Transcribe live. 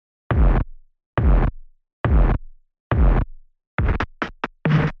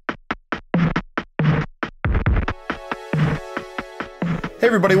Hey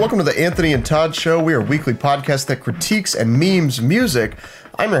everybody, welcome to the Anthony and Todd Show. We are a weekly podcast that critiques and memes music.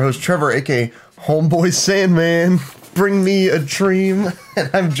 I'm your host, Trevor, aka Homeboy Sandman. Bring me a dream. And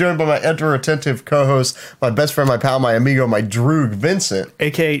I'm joined by my ever-attentive co-host, my best friend, my pal, my amigo, my droog, Vincent.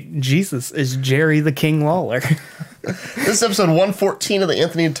 aka Jesus is Jerry the King Lawler. This is episode 114 of the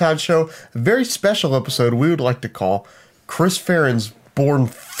Anthony and Todd Show. A very special episode we would like to call Chris Farren's Born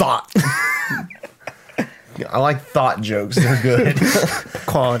Thought. I like thought jokes. They're good.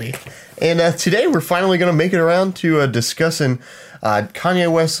 Quality. And today we're finally going to make it around to discussing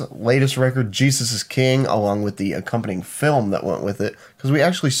Kanye West's latest record, Jesus is King, along with the accompanying film that went with it, because we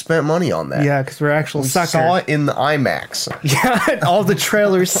actually spent money on that. Yeah, because we're actual suckers. Saw it in the IMAX. Yeah, all the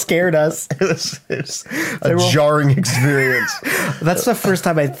trailers scared us. It was a jarring experience. That's the first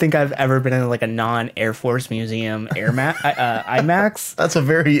time I think I've ever been in like a non-Air Force Museum IMAX. That's a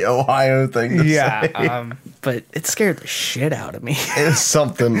very Ohio thing to say. But it scared the shit out of me. It's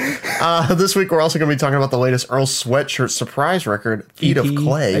something. This week we're also going to be talking about the latest Earl Sweatshirt surprise record, Feet of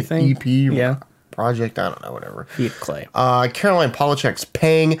Clay. I think. EP. Yeah. Project, I don't know, whatever. Feet of Clay. Caroline Polachek's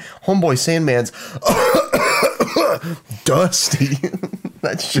Pang, Homeboy Sandman's Dusty.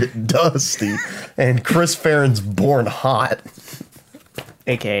 That shit dusty. And Chris Farren's Born Hot.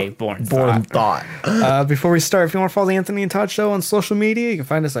 aka Born Thought. Before we start, if you want to follow the Anthony and Todd Show on social media, you can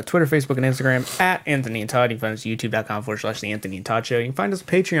find us on Twitter, Facebook, and Instagram at Anthony and Todd. You can find us at youtube.com/the Anthony and Todd Show. You can find us on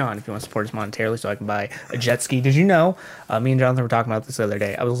Patreon if you want to support us monetarily so I can buy a jet ski. Did you know, me and Jonathan were talking about this the other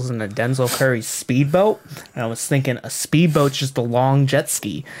day, I was listening to Denzel Curry's Speedboat, and I was thinking a speedboat's just a long jet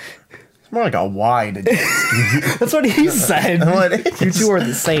ski. It's more like a wide jet ski. That's what he said. You two are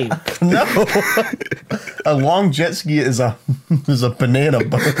the same. No. A long jet ski is a banana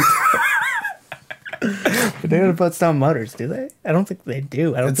boat. Banana boats don't have motors, do they? I don't think they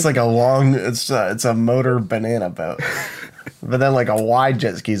do. It's like a long, it's a motor banana boat. But then like a wide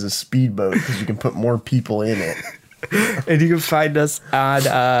jet ski is a speedboat because you can put more people in it. And you can find us on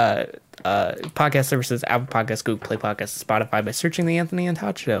podcast services, Apple Podcasts, Google Play Podcasts, Spotify by searching the Anthony and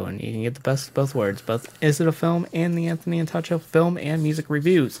Todd Show, and you can get the best of both worlds, both Is It a Film and the Anthony and Todd Show film and music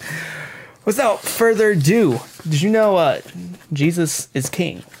reviews. Without further ado, did you know Jesus is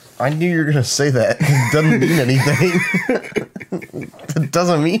King? I knew you were going to say that. It doesn't mean anything. It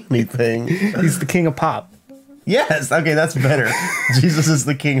doesn't mean anything. He's the king of pop. Yes, okay, that's better. Jesus is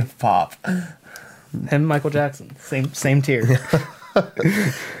the king of pop. Him and Michael Jackson, same tier.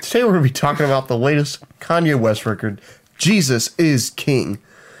 Today we're going to be talking about the latest Kanye West record, Jesus is King.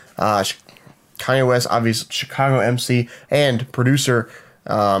 Kanye West, obvious Chicago MC and producer.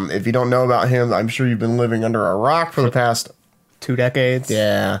 If you don't know about him, I'm sure you've been living under a rock for the past 2 decades.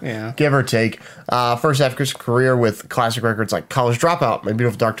 Yeah. Give or take. First half of his career with classic records like College Dropout, My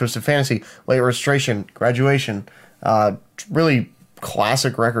Beautiful Dark Twisted Fantasy, Late Registration, Graduation. Really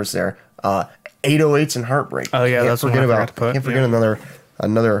classic records there. 808s and Heartbreak. Oh yeah, that's what I forgot to put. Can't forget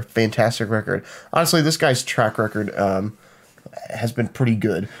another fantastic record. Honestly, this guy's track record has been pretty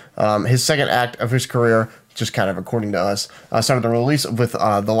good. His second act of his career, just kind of according to us, started the release with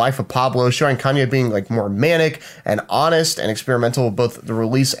The Life of Pablo, showing Kanye being like more manic and honest and experimental with both the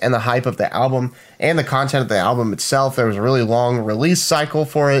release and the hype of the album and the content of the album itself. There was a really long release cycle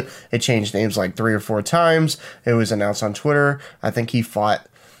for it. It changed names like 3 or 4 times. It was announced on Twitter. I think he fought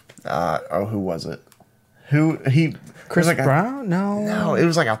who was it? Chris Brown? No, it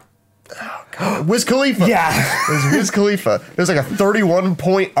was like Wiz Khalifa. Yeah. It was Wiz Khalifa. It was like a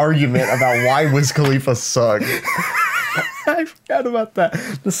 31-point argument about why Wiz Khalifa sucked. I forgot about that.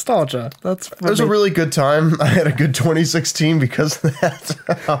 Nostalgia. That's funny. It was a really good time. I had a good 2016 because of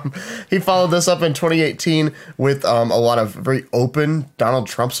that. He followed this up in 2018 with a lot of very open Donald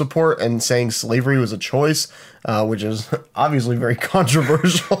Trump support and saying slavery was a choice, which is obviously very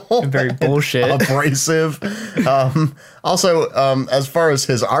controversial. And very bullshit. And abrasive. Also, as far as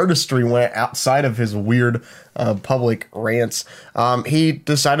his artistry went outside of his weird public rants, he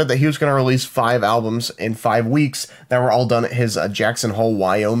decided that he was going to release 5 albums in 5 weeks that were all done at his Jackson Hole,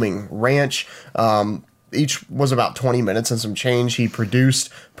 Wyoming ranch. Each was about 20 minutes and some change. He produced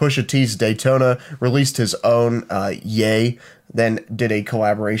Pusha T's Daytona, released his own Yay, then did a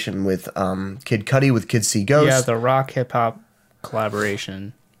collaboration with Kid Cudi with Kids See Ghosts. Yeah, the rock hip hop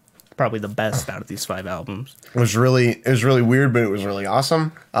collaboration. Probably the best out of these 5 albums. It was really weird, but it was really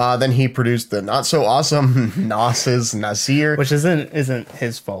awesome. Then he produced the not so awesome Nas's Nasir, which isn't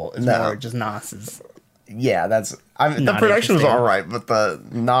his fault. It's more just Nas's. Yeah, the production was all right, but the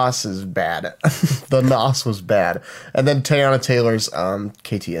Nas is bad. The Nas was bad. And then Teyana Taylor's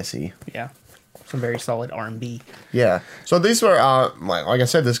KTSE. Yeah. some very solid R&B. Yeah. So these were, like I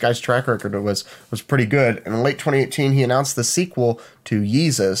said, this guy's track record was pretty good. In late 2018, he announced the sequel to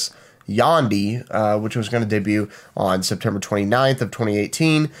Yeezus, Yandi, which was going to debut on September 29th of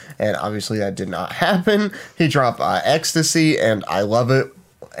 2018, and obviously that did not happen. He dropped Ecstasy and I Love It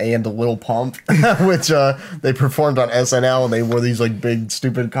and Lil Pump, which they performed on SNL, and they wore these like big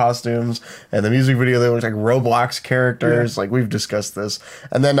stupid costumes, and the music video they looked like Roblox characters. Like, we've discussed this.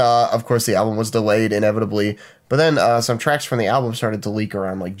 And then of course the album was delayed inevitably, but then some tracks from the album started to leak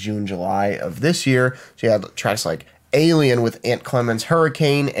around like June, July of this year. So you had tracks like Alien with Ant Clemens,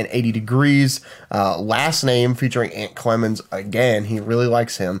 Hurricane, and 80 Degrees. Last Name featuring Ant Clemens again. He really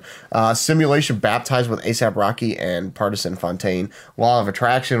likes him. Simulation, Baptized with A$AP Rocky and Partisan Fontaine. Law of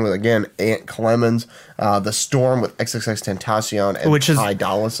Attraction with, again, Ant Clemens. The Storm with XXXTentacion and Ty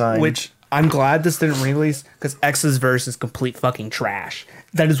Dolla $ign. Which I'm glad this didn't release, because X's verse is complete fucking trash.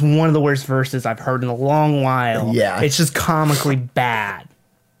 That is one of the worst verses I've heard in a long while. Yeah. It's just comically bad.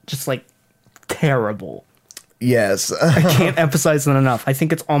 Just like terrible. Yes. I can't emphasize that enough. I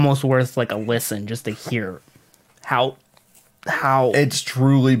think it's almost worth like a listen just to hear how it's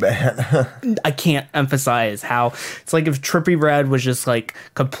truly bad. I can't emphasize how it's like if Trippie Redd was just like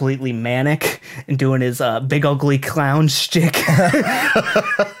completely manic and doing his big ugly clown shtick.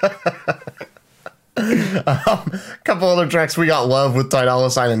 Couple other tracks. We Got Love with Ty Dolla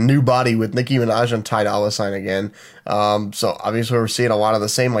 $ign and New Body with Nicki Minaj and Ty Dolla $ign again. So obviously we're seeing a lot of the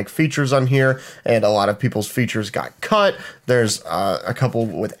same like features on here, and a lot of people's features got cut. There's a couple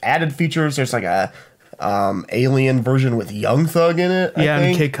with added features. There's like a Alien version with Young Thug in it. I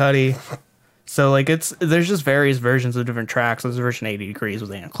And think. Kid Cudi. So like there's just various versions of different tracks. There's version 80 Degrees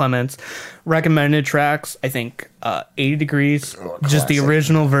with Ant Clements. Recommended tracks, I think 80 Degrees, just the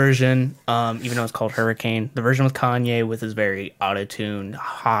original version, even though it's called Hurricane. The version with Kanye with his very auto-tuned,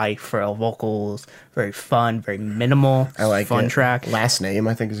 high frail vocals, very fun, very minimal. I like fun it. track. Last Name,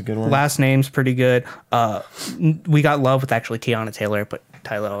 I think, is a good one. Last Name's pretty good. We Got Love with actually Tiana Taylor, but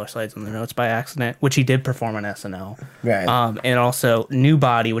Tyler Dolla $ign's on the notes by accident, which he did perform on SNL. Right. And also New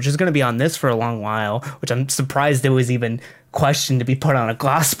Body, which is going to be on this for a long while, which I'm surprised it was even questioned to be put on a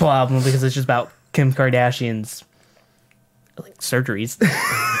gospel album, because it's just about Kim Kardashian's like surgeries.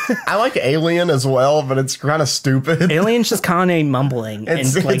 I like Alien as well, but it's kind of stupid. Alien's just Kanye mumbling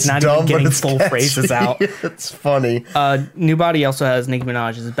and like not dumb, even getting but it's full catchy. phrases out. It's funny. New Body also has Nicki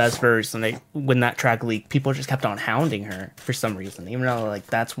Minaj's best verse, and when that track leaked, people just kept on hounding her for some reason, even though like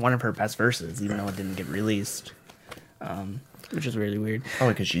that's one of her best verses, even though it didn't get released, which is really weird.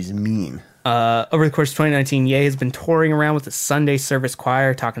 Probably because she's mean. Over the course of 2019, Ye has been touring around with the Sunday Service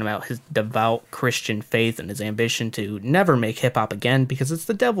Choir, talking about his devout Christian faith and his ambition to never make hip hop again because it's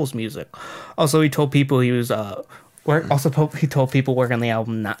the devil's music. Also, he told people he was he told people working on the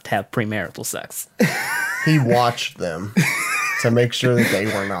album not to have premarital sex. He watched them to make sure that they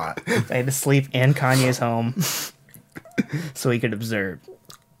were not. They had to sleep in Kanye's home so he could observe.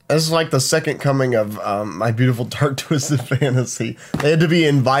 This is like the second coming of My Beautiful Dark Twisted Fantasy. They had to be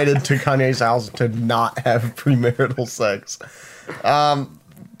invited to Kanye's house to not have premarital sex. I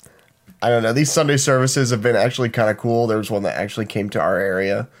don't know. These Sunday services have been actually kind of cool. There was one that actually came to our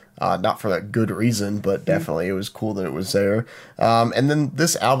area. Not for that good reason, but definitely it was cool that it was there. And then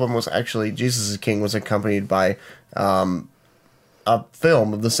this album was actually, Jesus is King was accompanied by a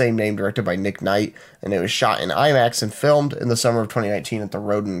film of the same name directed by Nick Knight, and it was shot in IMAX and filmed in the summer of 2019 at the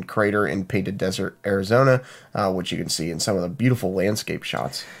Rodin Crater in Painted Desert, Arizona, which you can see in some of the beautiful landscape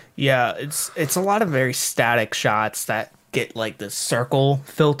shots. Yeah, it's a lot of very static shots that get like this circle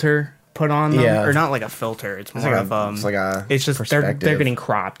filter put on them, or not like a filter. It's more it's just they're getting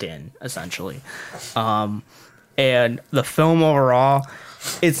cropped in essentially, and the film overall,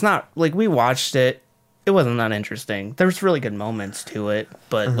 it's not like we watched it. It wasn't that interesting. There's really good moments to it,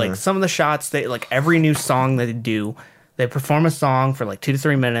 but like some of the shots, they like every new song that they do, they perform a song for like 2 to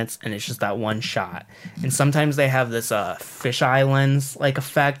 3 minutes, and it's just that one shot. And sometimes they have this fisheye lens like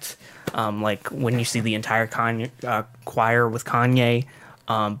effect, like when you see the entire choir with Kanye,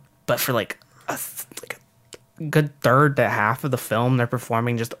 but for like a good third to half of the film, they're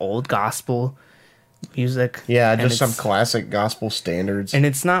performing just old gospel music. Yeah, just some classic gospel standards. And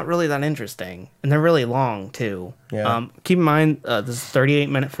it's not really that interesting. And they're really long, too. Yeah. Keep in mind, this is a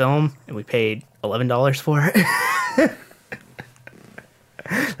 38-minute film, and we paid $11 for it.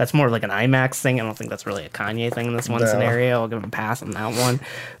 That's more like an IMAX thing. I don't think that's really a Kanye thing in this one scenario. I'll give him a pass on that one.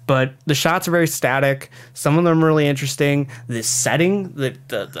 But the shots are very static. Some of them are really interesting. The setting,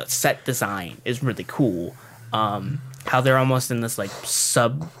 the set design is really cool. How they're almost in this like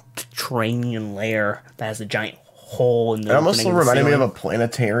subterranean layer that has a giant hole in the It almost opening of the reminded me of ceiling. a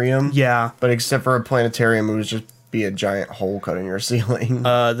planetarium. Yeah. But except for a planetarium, it was just be a giant hole cut in your ceiling.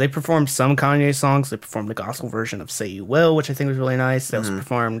 They performed some Kanye songs. They performed the gospel version of "Say You Will," which I think was really nice. They also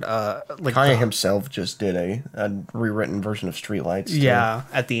performed like Kanye himself just did a rewritten version of Streetlights. Too. yeah,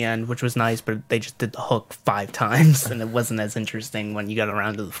 at the end, which was nice, but they just did the hook 5 times, and it wasn't as interesting when you got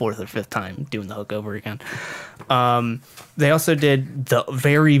around to the 4th or 5th time doing the hook over again. They also did the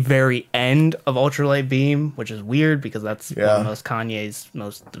very, very end of Ultralight Beam, which is weird because that's one of most Kanye's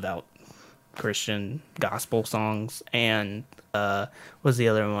most devout Christian gospel songs. And what was the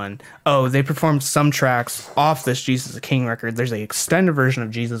other one? Oh, they performed some tracks off this Jesus the King record. There's an extended version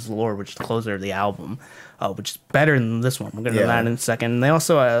of Jesus the Lord, which is the closer of the album, which is better than this one. We'll get into that in a second. And they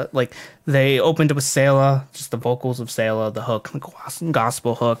also they opened it with Selah, just the vocals of Selah, the hook, the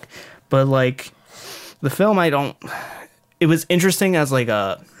gospel hook. But like the film, it was interesting as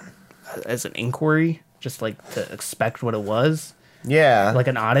as an inquiry, just like to expect what it was. Yeah. Like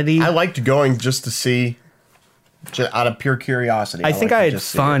an oddity. I liked going just to see, just out of pure curiosity. I think I had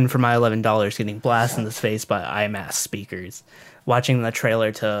just fun for my $11 getting blasted in the face by IMAX speakers. Watching the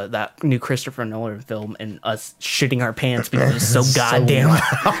trailer to that new Christopher Nolan film and us shitting our pants because it was so goddamn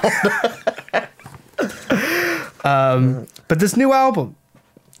loud. But this new album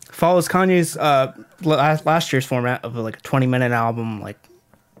follows Kanye's last year's format of like a 20-minute album, like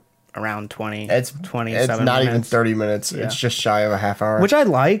around 20. It's 27 It's not minutes. even 30 minutes. Yeah. It's just shy of a half hour. Which I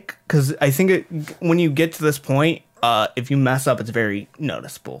like, because I think when you get to this point, if you mess up, it's very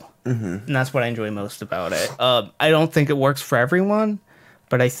noticeable. Mm-hmm. And that's what I enjoy most about it. I don't think it works for everyone,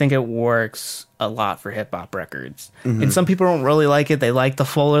 but I think it works a lot for hip-hop records. Mm-hmm. And some people don't really like it. They like the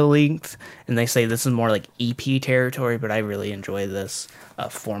fuller length, and they say this is more like EP territory, but I really enjoy this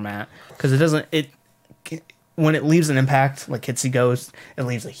format. Because when it leaves an impact, like Kitsy Ghost, it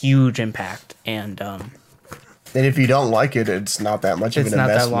leaves a huge impact. And if you don't like it, it's not that much of an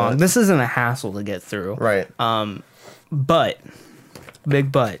investment. It's not that long. This isn't a hassle to get through. Right. But,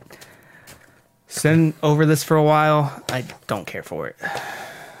 big but, sitting over this for a while, I don't care for it.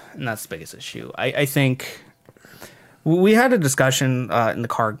 And that's the biggest issue. I think we had a discussion in the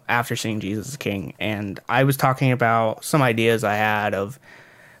car after seeing Jesus is King, and I was talking about some ideas I had of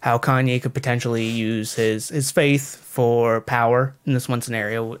how Kanye could potentially use his faith for power in this one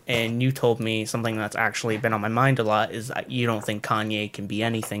scenario. And you told me something that's actually been on my mind a lot is that you don't think Kanye can be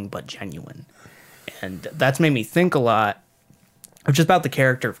anything but genuine. And that's made me think a lot of just about the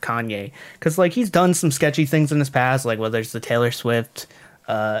character of Kanye. Because, like, he's done some sketchy things in his past, like whether it's the Taylor Swift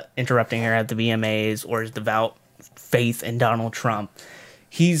interrupting her at the VMAs or his devout faith in Donald Trump.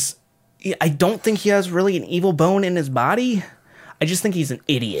 I don't think he has really an evil bone in his body. I just think he's an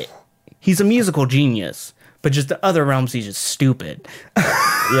idiot. He's a musical genius, but just the other realms, he's just stupid.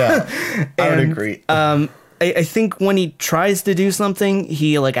 Yeah, I would agree. I think when he tries to do something,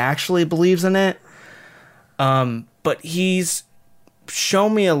 he like actually believes in it. But he's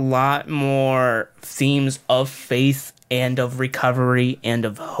shown me a lot more themes of faith and of recovery and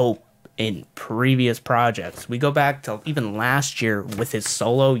of hope in previous projects. We go back to even last year with his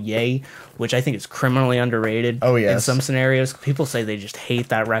solo Yay, which I think is criminally underrated. Oh, yes. In some scenarios, people say they just hate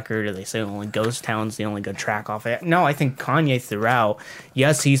that record, or they say only Ghost Town's the only good track off it. No, I think Kanye throughout,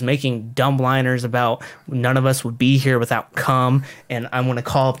 yes, he's making dumb liners about none of us would be here without cum, and I want to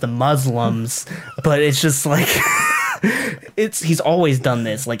call up the Muslims, but it's just like... he's always done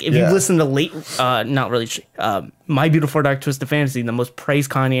this. Like if you listen to My Beautiful Dark Twisted Fantasy, the most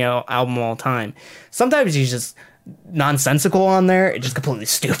praised Kanye album of all time, sometimes he's just nonsensical on there. It's just completely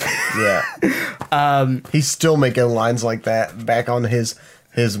stupid. Yeah. He's still making lines like that back on his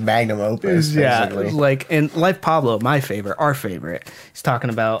magnum opus. Basically. Like in Life Pablo, our favorite. He's talking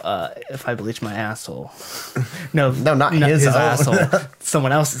about if I bleach my asshole. No, not his asshole.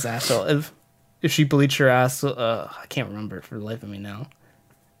 Someone else's asshole. If she bleached her asshole, I can't remember it for the life of me now.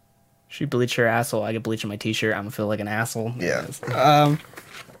 She bleached her asshole, I could bleach my t-shirt, I'm gonna feel like an asshole. Yeah.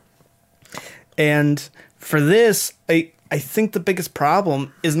 And for this, I think the biggest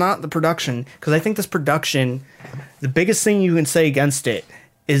problem is not the production, because I think this production, the biggest thing you can say against it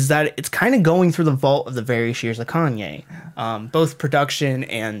is that it's kind of going through the vault of the various years of Kanye. Both production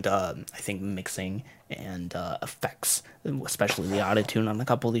and I think mixing and effects, especially the autotune on a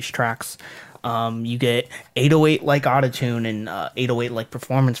couple of these tracks. You get 808-like autotune and 808-like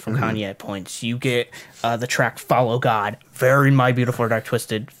performance from Kanye at points. You get the track Follow God, very My Beautiful Dark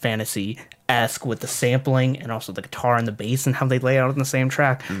Twisted Fantasy-esque with the sampling and also the guitar and the bass and how they lay out on the same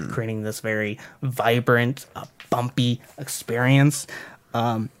track, creating this very vibrant, bumpy experience.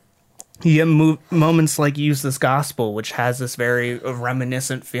 You get moments like Use This Gospel, which has this very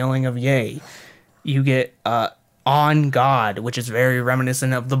reminiscent feeling of Yay. You get On God, which is very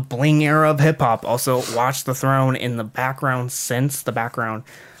reminiscent of the bling era of hip hop. Also, Watch the Throne in the background synth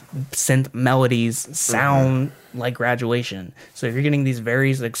melodies sound like Graduation. So you're getting these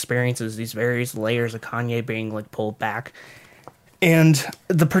various experiences, these various layers of Kanye being like pulled back. And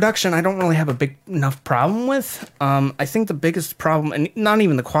the production, I don't really have a big enough problem with. I think the biggest problem, and not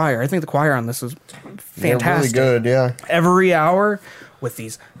even the choir, I think the choir on this is fantastic. They're really good, yeah. Every hour with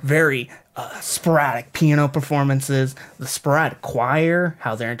these very sporadic piano performances, the sporadic choir,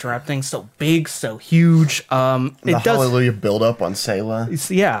 how they're interrupting, so big, so huge. The Hallelujah build-up on Selah.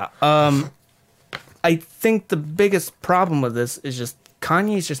 Yeah. I think the biggest problem with this is just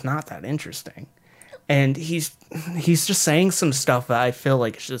Kanye's just not that interesting. And he's just saying some stuff that I feel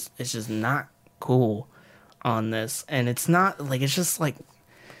like it's just not cool on this. And it's not like, it's just like,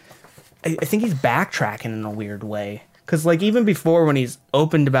 I think he's backtracking in a weird way. Because like even before when he's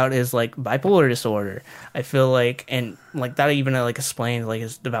opened about his like bipolar disorder, I feel like, and like that even like explained like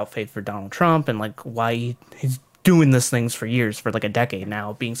his devout faith for Donald Trump and like why he's doing these things for years, for like a decade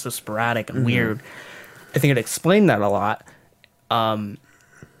now, being so sporadic and weird. I think it explained that a lot.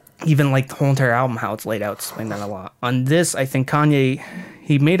 Even like the whole entire album, how it's laid out, explained that a lot. On this, I think Kanye,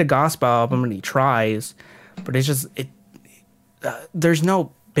 he made a gospel album and he tries, but it's just, there's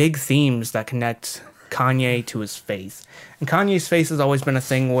no big themes that connect Kanye to his faith. And Kanye's faith has always been a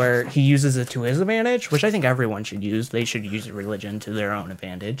thing where he uses it to his advantage, which I think everyone should use. They should use religion to their own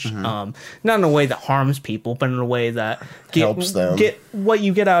advantage. Not in a way that harms people, but in a way that helps them get what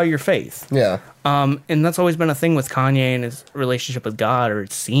you get out of your faith. Yeah. And that's always been a thing with Kanye and his relationship with God, or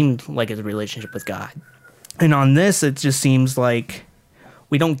it seemed like his relationship with God. And on this, it just seems like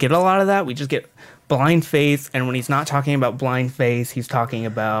we don't get a lot of that. We just get blind faith. And when he's not talking about blind faith, he's talking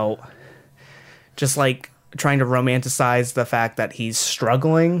about just like trying to romanticize the fact that he's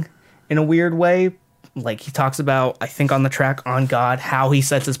struggling in a weird way. Like he talks about, I think on the track On God, how he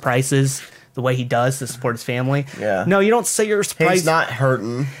sets his prices the way he does to support his family. Yeah. No, you don't set your price. He's not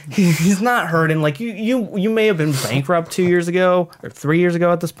hurting. He's not hurting. Like you may have been bankrupt 2 years ago or 3 years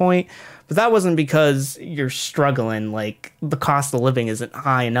ago at this point, but that wasn't because you're struggling. Like the cost of living isn't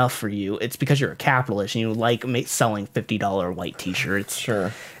high enough for you. It's because you're a capitalist and you like selling $50 white t-shirts.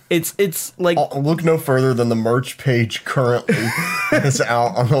 Sure. It's like, look no further than the merch page currently is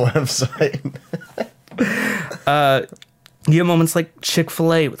out on the website. you have moments like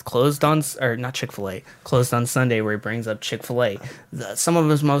Chick-fil-A with closed on Sunday, where he brings up Chick-fil-A. Some of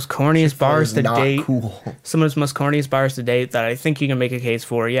his most corniest bars to date. Cool. Some of his most corniest bars to date that I think you can make a case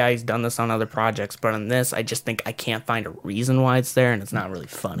for. Yeah, he's done this on other projects, but on this, I just think I can't find a reason why it's there, and it's not really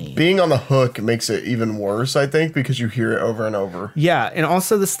funny. Being on the hook makes it even worse, I think, because you hear it over and over. Yeah, and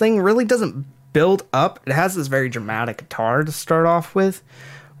also this thing really doesn't build up. It has this very dramatic guitar to start off with,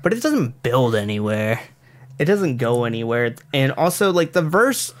 but it doesn't build anywhere. It doesn't go anywhere. And also, like, the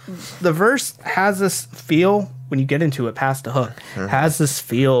verse has this feel, when you get into it past the hook, has this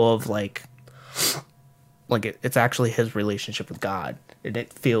feel of, like it's actually his relationship with God.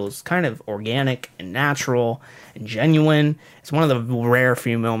 It feels kind of organic and natural and genuine. It's one of the rare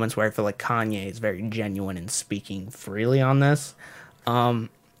few moments where I feel like Kanye is very genuine in speaking freely on this. But,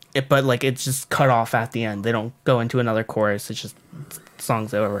 like, it's just cut off at the end. They don't go into another chorus. It's just,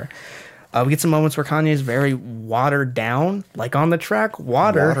 song's over. We get some moments where Kanye is very watered down, like on the track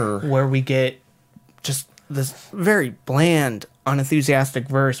Water, where we get just this very bland, unenthusiastic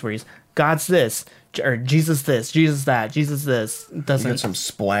verse where he's God's this, or Jesus this, Jesus that, Jesus this. Doesn't you get some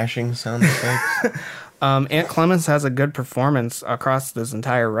splashing sound effects. Ant Clements has a good performance across this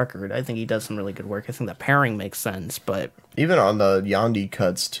entire record. I think he does some really good work. I think the pairing makes sense, but even on the Yandhi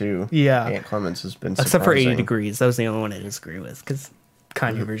cuts too. Yeah, Ant Clements has been surprising. Except for 80 Degrees. That was the only one I disagree with because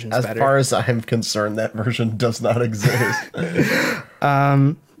Kanye version's better. As far as I'm concerned, that version does not exist.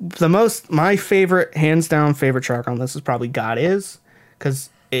 My favorite, hands down favorite track on this is probably God Is, because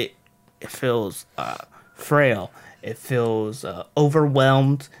it feels frail, it feels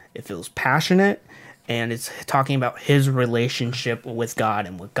overwhelmed, it feels passionate, and it's talking about his relationship with God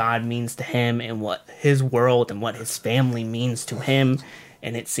and what God means to him and what his world and what his family means to him,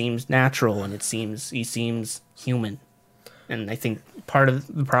 and it seems natural and he seems human. And I think part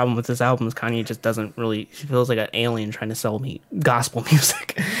of the problem with this album is Kanye just doesn't really... He feels like an alien trying to sell me gospel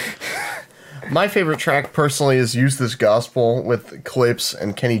music. My favorite track, personally, is Use This Gospel with Clips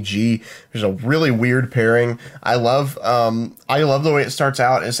and Kenny G. There's a really weird pairing. I love the way it starts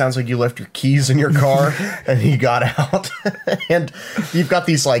out. It sounds like you left your keys in your car and he got out. And you've got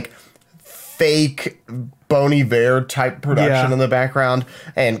these, like, fake Bon Iver type production in the background.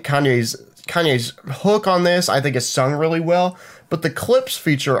 And Kanye's hook on this, I think, is sung really well, But the clips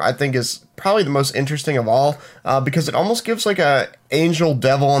feature, I think, is probably the most interesting of all, because it almost gives like a angel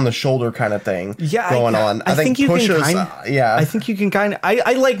devil on the shoulder kind of thing going on. I think you Pusha's, can I think you can kind of.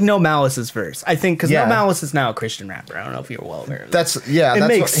 I like No Malice's verse. I think because No Malice is now a Christian rapper. I don't know if you're well aware of that. It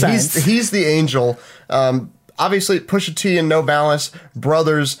makes sense. He's the angel. Obviously, Pusha T and No Malice,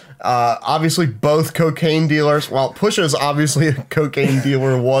 brothers, obviously both cocaine dealers. Well, Pusha's obviously a cocaine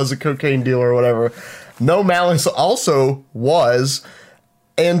dealer, was a cocaine dealer or whatever. No Malice also was.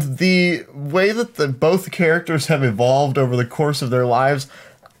 And the way that both characters have evolved over the course of their lives,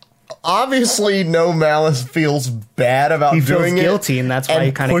 obviously No Malice feels bad about doing it. He feels guilty, and that's why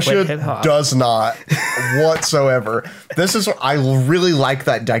he kind of quit hip-hop. Does not whatsoever. I really like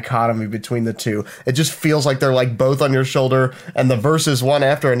that dichotomy between the two. It just feels like they're like both on your shoulder, and the verses one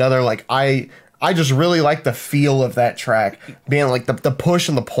after another, like I just really like the feel of that track, being like the push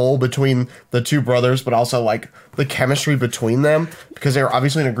and the pull between the two brothers, but also like the chemistry between them, because they were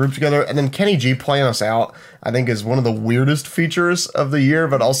obviously in a group together. And then Kenny G playing us out, I think, is one of the weirdest features of the year,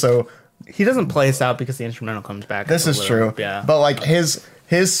 but also he doesn't play us out because the instrumental comes back. This is true. Yeah. But like his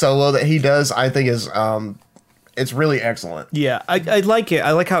solo that he does, I think is it's really excellent. Yeah, I like it.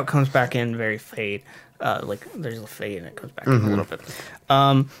 I like how it comes back in very fade. Like there's a fade and it comes back in a little bit.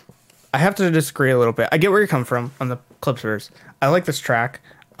 I have to disagree a little bit. I get where you come from on the Clips verse. I like this track.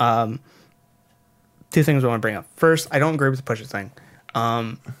 Two things I want to bring up. First, I don't agree with the Pusha thing,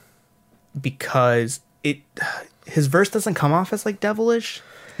 because his verse doesn't come off as like devilish.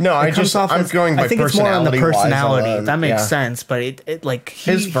 No, I'm going by personality. I think it's more on the personality. That makes sense, but it like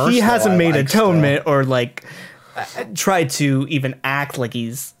he hasn't made atonement or like tried to even act like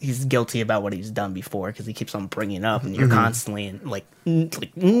he's guilty about what he's done before, because he keeps on bringing it up, and you're constantly in like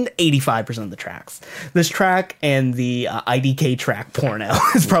 85% of the tracks. This track and the IDK track Porno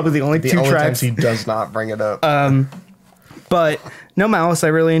is probably the only two tracks times he does not bring it up. But No Malice I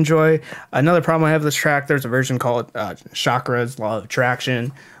really enjoy. Another problem I have with this track, there's a version called Chakra's Law of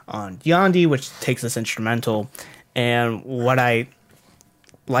Attraction on Yandhi, which takes this instrumental, and what I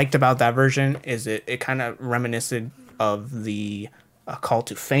liked about that version is it kind of reminisced of the Call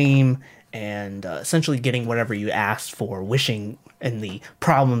to Fame, and essentially getting whatever you asked for, wishing, and the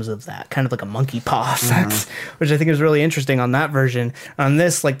problems of that, kind of like a monkey paw effect, which I think is really interesting on that version. On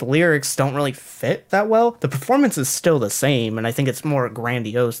this, like, the lyrics don't really fit that well. The performance is still the same, and I think it's more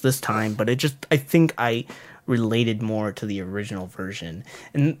grandiose this time, but I think I related more to the original version.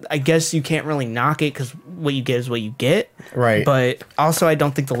 And I guess you can't really knock it, because what you get is what you get. Right. But also, I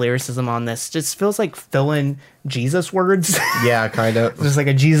don't think the lyricism on this just feels like fill-in Jesus words. Yeah, kind of. Just like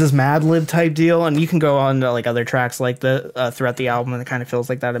a Jesus Mad Lib type deal. And you can go on to like other tracks like the throughout the album, and it kind of feels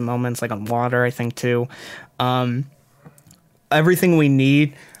like that in moments, like on Water, I think, too. Everything We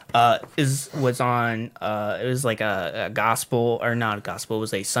Need was on it was like a gospel, or not a gospel, it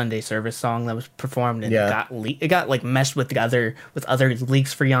was a Sunday service song that was performed, and it got like meshed with other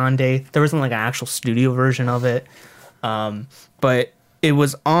leaks for Yandhi. There wasn't like an actual studio version of it, but it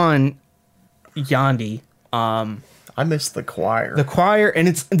was on Yandhi. I missed the choir. The choir, and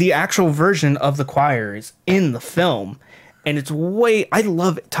it's the actual version of the choir is in the film. And it's I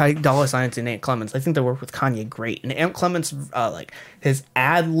love Ty Dolla $ign and Ant Clements. I think they work with Kanye great. And Ant Clements, like his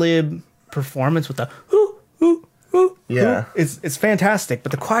ad lib performance with the it's fantastic.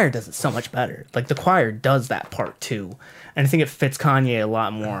 But the choir does it so much better. Like the choir does that part too, and I think it fits Kanye a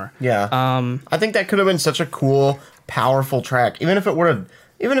lot more. Yeah. I think that could have been such a cool, powerful track, even if it would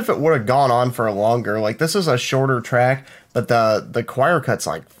have gone on for longer. Like, this is a shorter track, but the choir cut's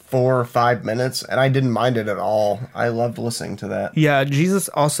like 4 or 5 minutes, and I didn't mind it at all. I loved listening to that. Yeah, Jesus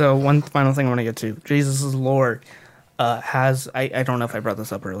also, one final thing I want to get to. Jesus is Lord has, I don't know if I brought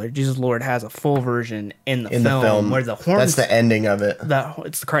this up earlier, Jesus Lord has a full version in the film where the horns... That's the ending of it.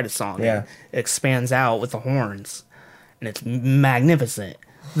 It's the credit song. Yeah. It expands out with the horns, and it's magnificent.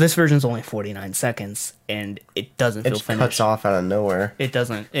 This version's only 49 seconds, and it doesn't feel finished. It cuts off out of nowhere. It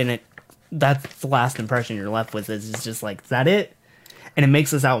doesn't, and that's the last impression you're left with, is it's just like, is that it? And it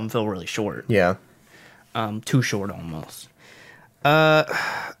makes this album feel really short. Yeah. Too short, almost.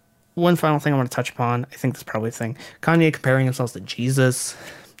 One final thing I want to touch upon, I think this is probably a thing. Kanye comparing himself to Jesus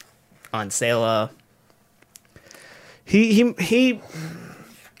on Selah. He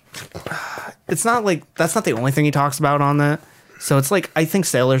it's not like, that's not the only thing he talks about on that. So it's like, I think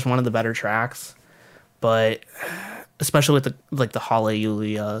Sailor's one of the better tracks, but especially with the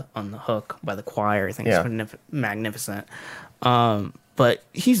Hallelujah on the hook by the choir, I think it's magnificent. But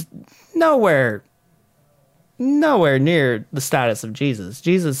he's nowhere near the status of Jesus.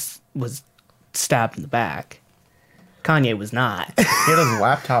 Jesus was stabbed in the back. Kanye was not. He had his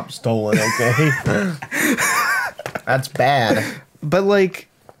laptop stolen, okay? That's bad. But, like,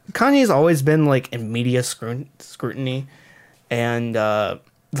 Kanye's always been, like, in media scrutiny. And the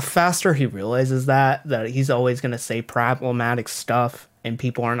faster he realizes that he's always going to say problematic stuff and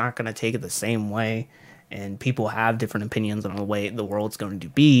people are not going to take it the same way, and people have different opinions on the way the world's going to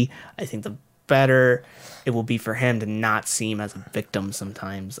be, I think the better it will be for him to not seem as a victim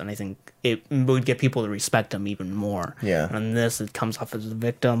sometimes. And I think it would get people to respect him even more. Yeah. And this, it comes off as a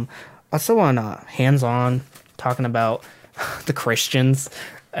victim. Also on Hands On, talking about the Christians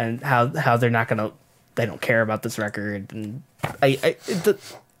and how they're not going to, they don't care about this record. And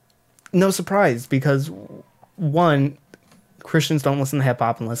no surprise, because one, Christians don't listen to hip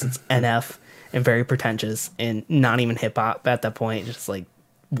hop unless it's NF and very pretentious and not even hip hop at that point, just like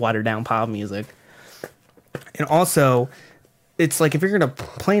watered down pop music. And also, it's like, if you're gonna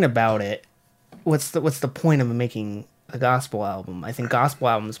complain about it, what's the point of making a gospel album? I think gospel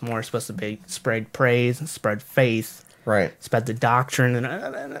albums more supposed to be spread praise, spread faith, Right. spread the doctrine in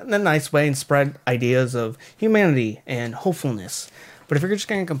a nice way, and spread ideas of humanity and hopefulness. But if you're just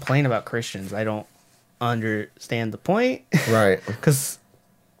gonna complain about Christians, I don't understand the point. Right. Because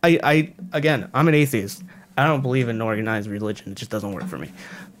again, I'm an atheist. I don't believe in organized religion. It just doesn't work for me.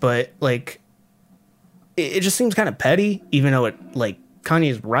 But, like, it just seems kind of petty, even though it, like,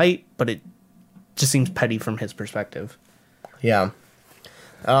 Kanye's right, but it just seems petty from his perspective. Yeah.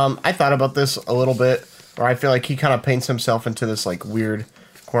 I thought about this a little bit, where I feel like he kind of paints himself into this, like, weird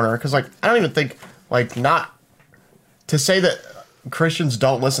corner. Because, like, I don't even think, like, not to say that Christians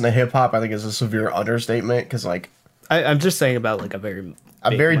don't listen to hip hop, I think is a severe understatement. Because, like, I'm just saying about, like, a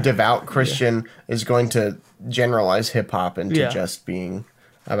very devout Christian is going to generalize hip hop into just being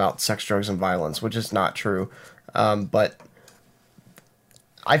about sex, drugs, and violence, which is not true. But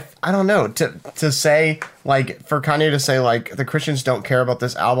I don't know, to say, like, for Kanye to say, like, the Christians don't care about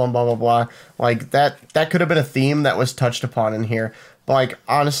this album, blah blah blah, like that could have been a theme that was touched upon in here. But, like,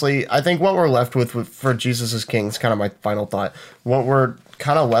 honestly, I think what we're left with for Jesus is King is kind of my final thought. What we're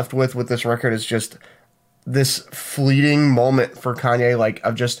kind of left with this record is just this fleeting moment for Kanye, like,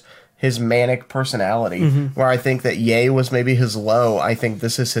 of just his manic personality, where I think that Ye was maybe his low. I think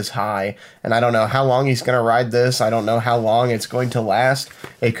this is his high, and I don't know how long he's going to ride this. I don't know how long it's going to last.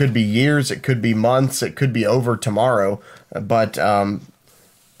 It could be years, it could be months, it could be over tomorrow, but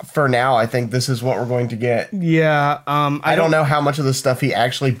for now, I think this is what we're going to get. Yeah. I don't know how much of the stuff he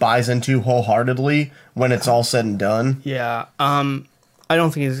actually buys into wholeheartedly when it's all said and done. Yeah. I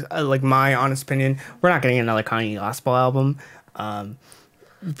don't think he's, like, my honest opinion, we're not getting another Kanye gospel album. I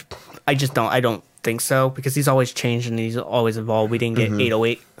don't think so, because he's always changed and he's always evolved. We didn't get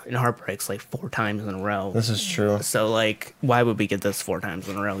 808 and Heartbreaks, like, 4 times in a row. This is true. So, like, why would we get this 4 times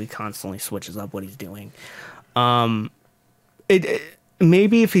in a row? He constantly switches up what he's doing.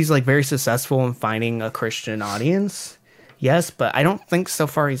 Maybe if he's, like, very successful in finding a Christian audience, yes, but I don't think so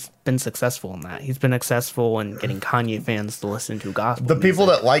far he's been successful in that. He's been successful in getting Kanye fans to listen to gospel music. People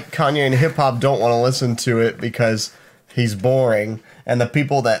that like Kanye and hip-hop don't want to listen to it because he's boring, and the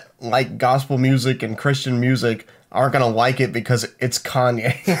people that like gospel music and Christian music aren't going to like it because it's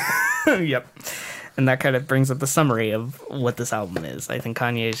Kanye. Yep. And that kind of brings up the summary of what this album is. I think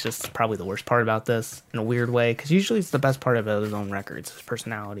Kanye is just probably the worst part about this in a weird way, because usually it's the best part of his own records. His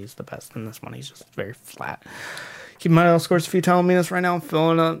personality is the best, and this one he's just very flat. Keep in mind, I'll scores if you telling me this right now. I'm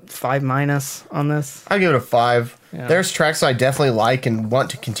feeling a 5- on this. I give it a 5. Yeah. There's tracks I definitely like and want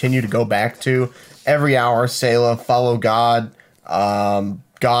to continue to go back to. Every Hour, Selah, Follow God,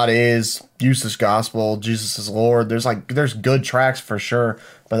 God Is, Useless Gospel, Jesus is Lord. There's good tracks for sure,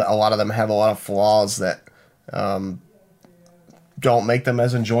 but a lot of them have a lot of flaws that don't make them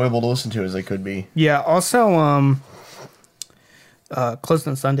as enjoyable to listen to as they could be. Yeah, also, Closed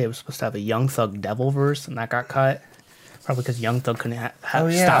on Sunday was supposed to have a Young Thug Devil verse, and that got cut. Probably because Young Thug couldn't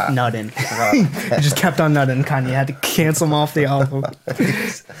stop nutting. He just kept on nutting. Kanye had to cancel him off the album.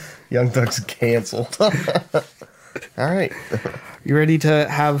 Young Thug's canceled. All right. You ready to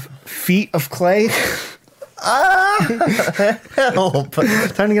have Feet of Clay? Help.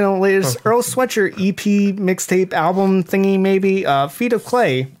 Time to get on the latest Earl Sweatshirt EP mixtape album thingy, maybe. Feet of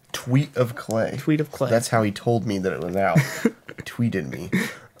Clay. Tweet of Clay. Tweet of Clay. That's how he told me that it was out. Tweeted me.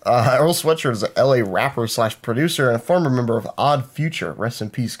 Earl Sweatshirt is an LA rapper / producer and a former member of Odd Future. Rest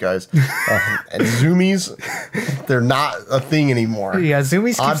in peace, guys. And Zoomies, they're not a thing anymore. Yeah,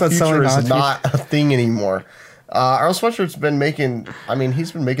 Zoomies keeps on selling Odd Future is not a thing anymore. Earl Sweatshirt's been making,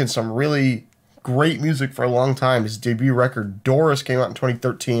 he's been making some really great music for a long time. His debut record, Doris, came out in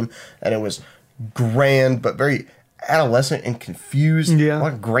 2013, and it was grand, but very adolescent and confused. Yeah. A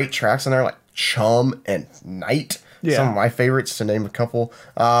lot of great tracks in there, like Chum and Night. some of my favorites, to name a couple.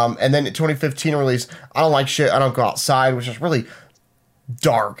 And then 2015 release, I Don't Like Shit, I Don't Go Outside, which is really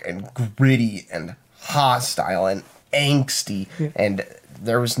dark and gritty and hostile and angsty. And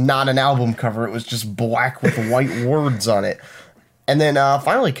there was not an album cover. It was just black with white words on it. And then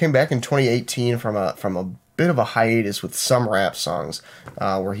finally came back in 2018 from a bit of a hiatus with some rap songs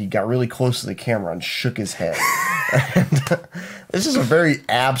where he got really close to the camera and shook his head. And this is a very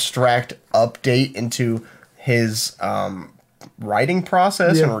abstract update into his writing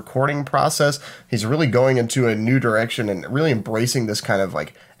process and recording process. He's really going into a new direction and really embracing this kind of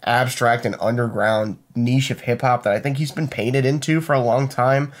like abstract and underground niche of hip-hop that I think he's been painted into for a long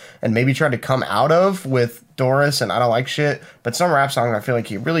time and maybe tried to come out of with Doris and I Don't Like Shit, but some rap songs I feel like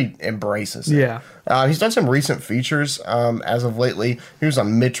he really embraces it. He's done some recent features as of lately. He was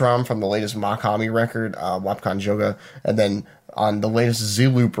on Mitram from the latest Makami record, Wapkan Joga, and then on the latest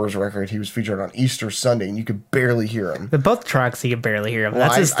Z-Loopers record, he was featured on Easter Sunday, and you could barely hear him. Both tracks, you could barely hear him. Well,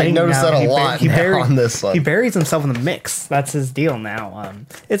 That's his thing. I noticed that a lot on this one. He buries himself in the mix. That's his deal now.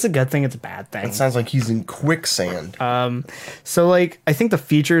 It's a good thing. It's a bad thing. It sounds like he's in quicksand. So, like, I think the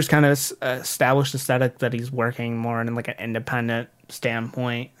features kind of established aesthetic that he's working more in, like, an independent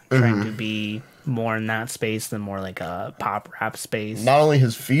standpoint, trying to be more in that space than more like a pop rap space. Not only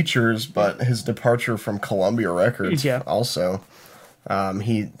his features, but his departure from Columbia Records also.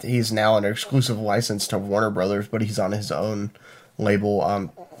 He's now an exclusive license to Warner Brothers, but he's on his own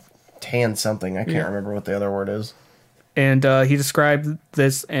label, Tan something. I can't remember what the other word is. And he described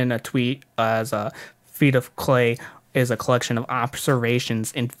this in a tweet as Feet of Clay is a collection of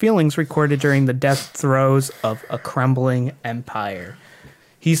observations and feelings recorded during the death throes of a crumbling empire.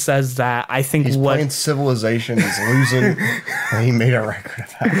 He says that I think he's playing Civilization, he's losing, and he made a record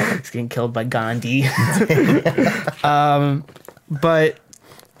about it. He's getting killed by Gandhi. But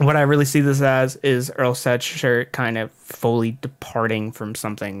what I really see this as is Earl Sweatshirt kind of fully departing from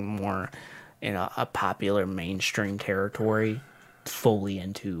something more in a popular mainstream territory, fully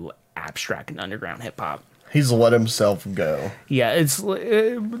into abstract and underground hip hop. He's let himself go. Yeah, it's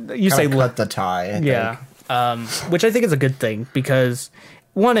you say cut the tie. I think. Which I think is a good thing because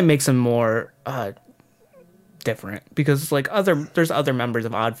one, it makes him more different because like there's other members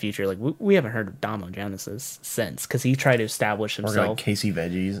of Odd Future, like we haven't heard of Damo Genesis since because he tried to establish himself. Or like Casey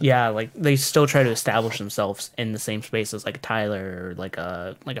Veggies. Yeah, like they still try to establish themselves in the same space as like Tyler or like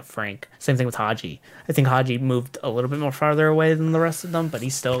a Frank. Same thing with Haji. I think Haji moved a little bit more farther away than the rest of them, but he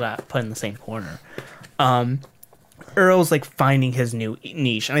still got put in the same corner. Earl's like finding his new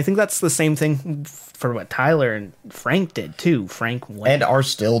niche, and I think that's the same thing for what Tyler and Frank did too. Frank went and are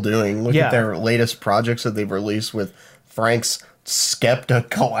still doing. Look at their latest projects that they've released with Frank's Skepta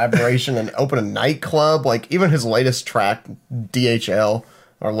collaboration and open a nightclub. Like even his latest track, DHL,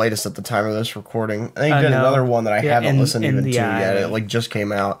 or latest at the time of this recording. I think he did another one that I haven't listened even to yet. It like just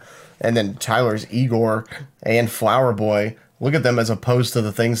came out. And then Tyler's Igor and Flower Boy. Look at them as opposed to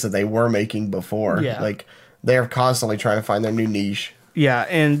the things that they were making before. Yeah. Like they're constantly trying to find their new niche. Yeah,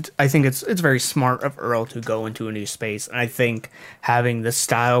 and I think it's very smart of Earl to go into a new space. And I think having the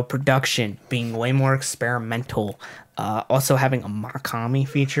style production being way more experimental, also having a Makami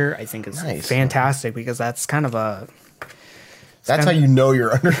feature, I think is fantastic because that's kind of a... That's how you know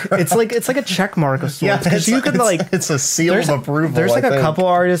you're underground. It's like a check mark of sorts. Because you could it's a seal of approval. There's like a couple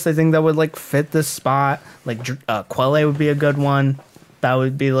artists I think that would like fit this spot. Like Quelle would be a good one. That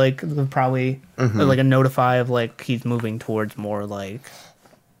would be like probably like a notify of like he's moving towards more I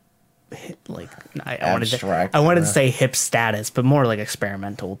wanted to say hip status, but more like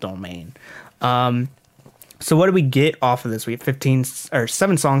experimental domain. So what do we get off of this? We have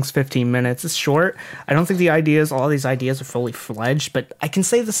 7 songs, 15 minutes. It's short. I don't think all these ideas are fully fledged, but I can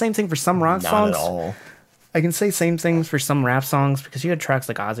say the same thing for some rock songs. Not at all. I can say same things for some rap songs because you had tracks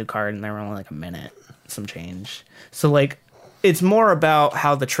like Azucard and they were only like a minute, some change. So like it's more about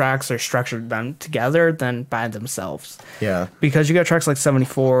how the tracks are structured them together than by themselves. Yeah. Because you got tracks like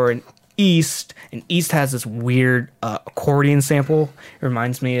 74 and East has this weird accordion sample. It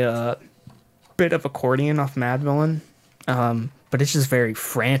reminds me bit of accordion off Mad Villain, but it's just very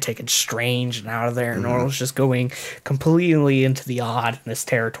frantic and strange and out of there. And Earl's just going completely into the odd in this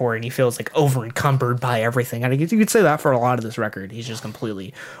territory, and he feels like over encumbered by everything. And you could say that for a lot of this record. He's just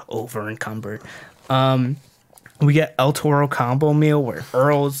completely over encumbered. We get El Toro Combo Meal where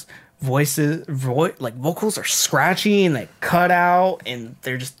Earl's vocals are scratchy and they cut out and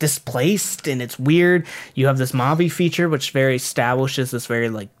they're just displaced and it's weird. You have this Mavi feature which very establishes this very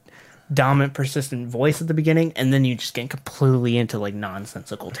like dominant persistent voice at the beginning, and then you just get completely into like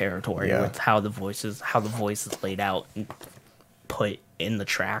nonsensical territory with how the voice is laid out and put in the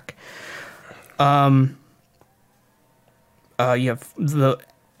track. You have the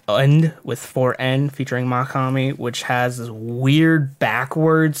End with 4N featuring Makami, which has this weird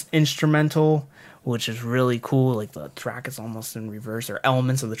backwards instrumental, which is really cool. Like the track is almost in reverse, or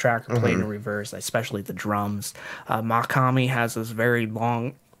elements of the track are played in reverse, especially the drums. Makami has this very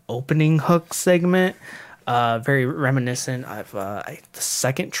long opening hook segment, very reminiscent of the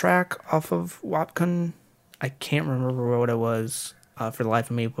second track off of Wapkun. I can't remember what it was for the life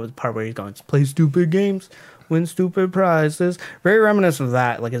of me, but the part where he's going, play stupid games, win stupid prizes. Very reminiscent of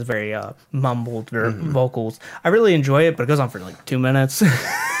that, like his very mumbled vocals. I really enjoy it, but it goes on for like 2 minutes.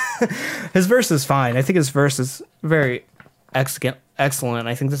 His verse is fine. I think his verse is very excellent.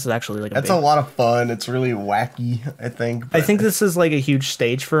 I think this is actually like a lot of fun. It's really wacky, I think. I think this is like a huge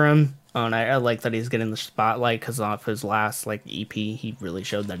stage for him. And I like that he's getting the spotlight because off his last like EP, he really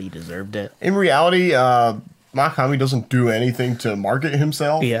showed that he deserved it. In reality, Makami doesn't do anything to market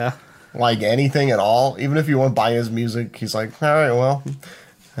himself. Yeah. Like anything at all. Even if you want to buy his music, he's like, all right, well,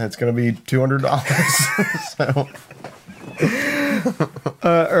 it's going to be $200. So...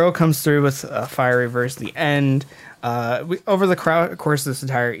 Earl comes through with a fiery verse at the end. Over the course of this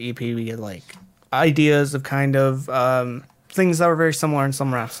entire EP, we get like ideas of kind of things that were very similar in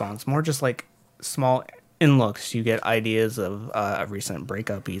some rap songs, more just like small in looks. You get ideas of a recent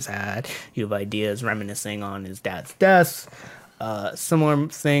breakup he's had. You have ideas reminiscing on his dad's death, similar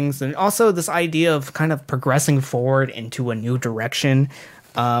things, and also this idea of kind of progressing forward into a new direction.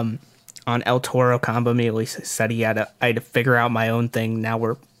 On El Toro combo, immediately said I had to figure out my own thing. Now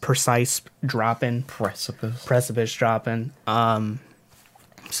we're precipice dropping.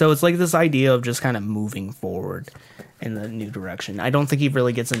 So it's like this idea of just kind of moving forward in the new direction. I don't think he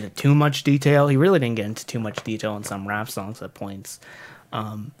really gets into too much detail. He really didn't get into too much detail in some rap songs at points.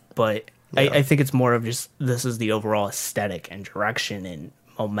 But yeah. I think it's more of just this is the overall aesthetic and direction and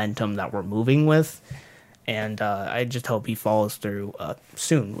momentum that we're moving with. And I just hope he follows through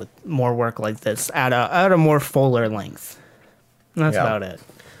soon with more work like this at a more fuller length. And that's about it.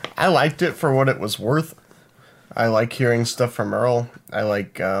 I liked it for what it was worth. I like hearing stuff from Earl. I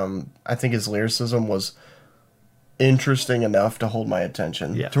think his lyricism was interesting enough to hold my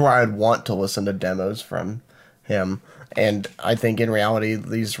attention to where I'd want to listen to demos from him. And I think in reality,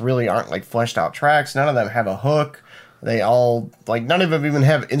 these really aren't like fleshed out tracks. None of them have a hook. They all, like, none of them even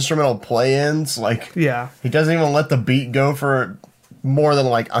have instrumental play-ins. Like, he doesn't even let the beat go for more than,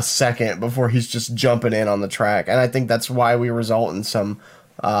 like, a second before he's just jumping in on the track. And I think that's why we result in some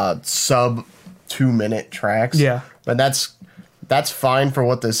sub 2-minute tracks. Yeah. But that's fine for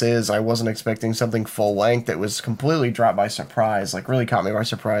what this is. I wasn't expecting something full length. It was completely dropped by surprise. Like, really caught me by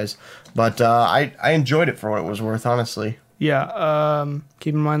surprise. But I enjoyed it for what it was worth, honestly. Yeah.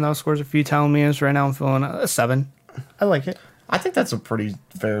 Keep in mind, those scores a few telling me right now I'm feeling a 7. I like it. I think that's a pretty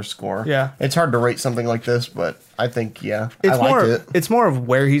fair score. Yeah. It's hard to rate something like this, but I think, I liked it. It's more of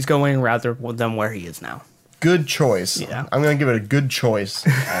where he's going rather than where he is now. Good choice. Yeah. I'm going to give it a good choice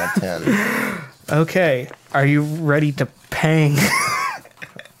out of 10. Okay. Are you ready to pang?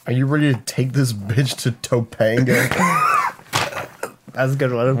 Are you ready to take this bitch to Topanga? That's a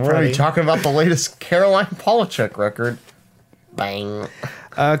good one. We're already talking about the latest Caroline Polachek record. Bang.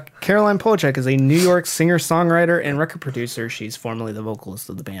 Caroline Polachek is a New York singer-songwriter and record producer. She's formerly the vocalist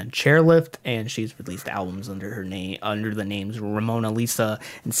of the band Chairlift, and she's released albums under the names Ramona Lisa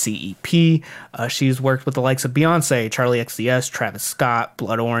and CEP. She's worked with the likes of Beyonce, Charlie XCX, Travis Scott,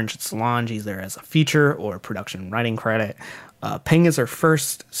 Blood Orange, and Solange, either as a feature or production writing credit. Ping is her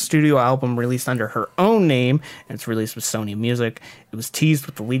first studio album released under her own name, and it's released with Sony Music. It was teased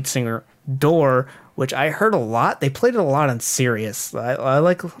with the lead singer Door, which I heard a lot. They played it a lot on Sirius. I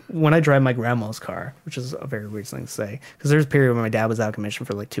like when I drive my grandma's car, which is a very weird thing to say. Because there's a period when my dad was out of commission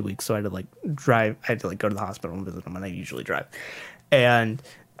for like 2 weeks, so I had to go to the hospital and visit him, and I usually drive. And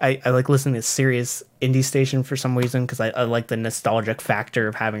I like listening to Sirius indie station for some reason because I like the nostalgic factor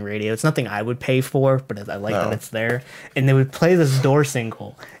of having radio. It's nothing I would pay for, but I like that it's there. And they would play this Door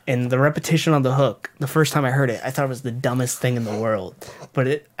single, and the repetition on the hook, the first time I heard it, I thought it was the dumbest thing in the world.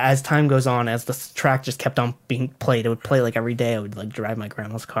 But as time goes on, as the track just kept on being played, it would play like every day. I would like drive my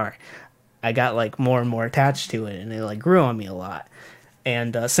grandma's car. I got like more and more attached to it, and it like grew on me a lot.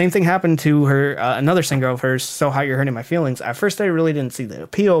 And same thing happened to her, another singer of hers, So Hot You're Hurting My Feelings. At first, I really didn't see the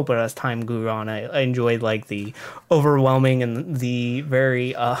appeal, but as time grew on, I enjoyed like the overwhelming and the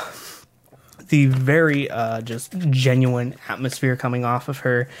very just genuine atmosphere coming off of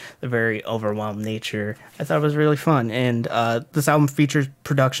her, the very overwhelmed nature. I thought it was really fun. And this album features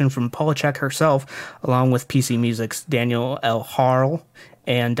production from Polachek herself, along with PC Music's Daniel L. Harl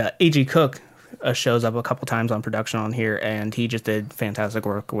and A.G. Cook, shows up a couple times on production on here, and he just did fantastic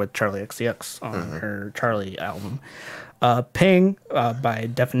work with Charlie XCX on her Charlie album. Ping, by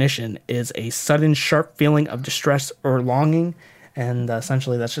definition, is a sudden, sharp feeling of distress or longing, and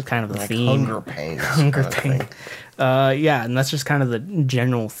essentially that's just kind of the like theme. Hunger pain. Hunger pain. Yeah, and that's just kind of the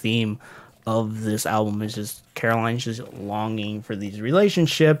general theme of this album, is just Caroline's just longing for these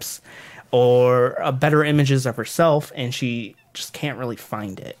relationships or better images of herself, and she just can't really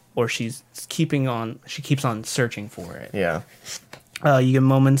find it, or she keeps on searching for it. Yeah. You get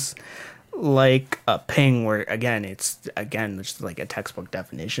moments like Ping, where it's just like a textbook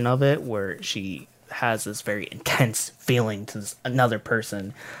definition of it, where she has this very intense feeling to another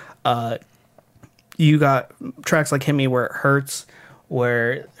person. You got tracks like Hit Me Where It Hurts,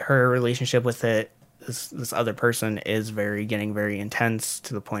 where her relationship with this other person is getting very intense,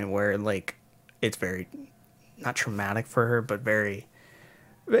 to the point where like it's very not traumatic for her, but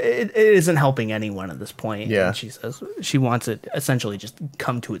it isn't helping anyone at this point. Yeah. And she says she wants it essentially just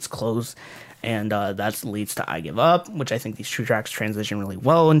come to its close, and that leads to I Give Up, which I think these two tracks transition really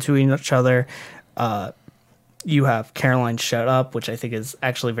well into each other. You have Caroline Shut Up, which I think is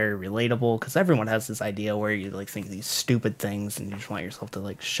actually very relatable, because everyone has this idea where you like think these stupid things and you just want yourself to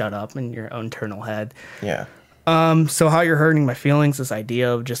like shut up in your own internal head. Yeah. So How You're Hurting My Feelings, this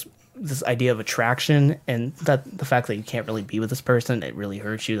idea of attraction, and that the fact that you can't really be with this person, it really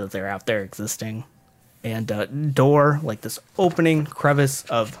hurts you that they're out there existing. And Door, like this opening crevice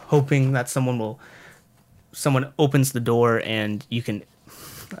of hoping that someone opens the door and you can.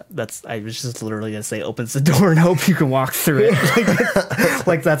 I was just literally gonna say opens the door and hope you can walk through it.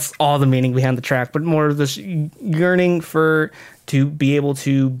 Like that's all the meaning behind the track, but more of this yearning to be able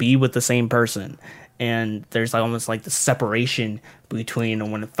to be with the same person. And there's like almost like the separation between,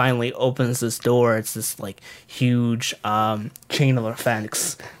 and when it finally opens this door, it's this like huge chain of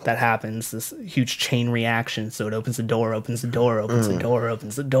effects that happens, this huge chain reaction. So it opens the door, opens the door, opens the door,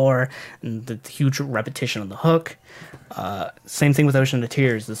 opens the door, and the huge repetition of the hook. Same thing with Ocean of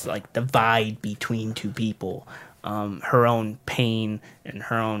Tears, this like divide between two people, her own pain and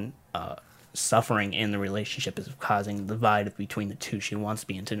her own suffering in the relationship is causing the divide between the two. She wants to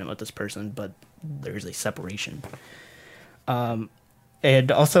be intimate with this person, but there's a separation.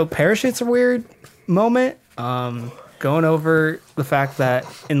 And also Parachute's a weird moment, going over the fact that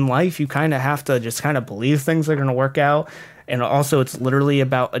in life you kind of have to just kind of believe things are going to work out. And also it's literally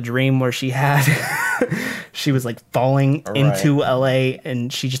about a dream where she was like falling into LA,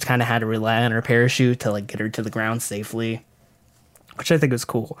 and she just kind of had to rely on her parachute to like get her to the ground safely, which I think is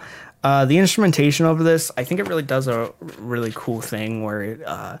cool. The instrumentation of this, I think it really does a really cool thing where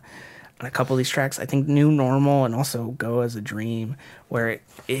on a couple of these tracks, I think New Normal and also Go As a Dream, where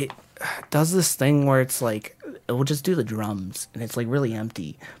it does this thing where it's like it will just do the drums and it's like really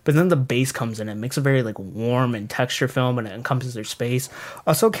empty, but then the bass comes in and makes a very like warm and texture film, and it encompasses their space.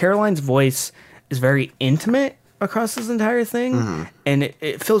 Also, Caroline's voice is very intimate across this entire thing, and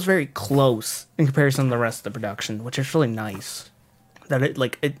it feels very close in comparison to the rest of the production, which is really nice. That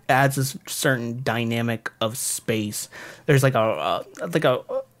it adds this certain dynamic of space. There's like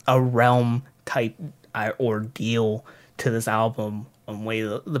a realm type ordeal to this album, and way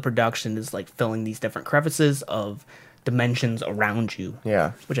the production is like filling these different crevices of dimensions around you.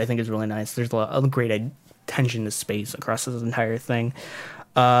 Yeah, which I think is really nice. There's a lot of great attention to space across this entire thing.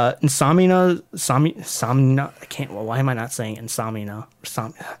 Insomnia. I can't. Well, why am I not saying Insomnia?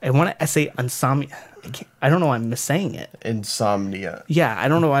 I want to say Insomnia. I don't know why I'm missaying it. Insomnia. Yeah, I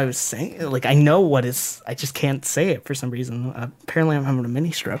don't know why I was saying it. Like, I know what it's. I just can't say it for some reason. Apparently, I'm having a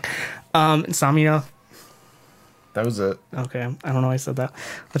mini stroke. Insomnia. That was it. Okay, I don't know why I said that.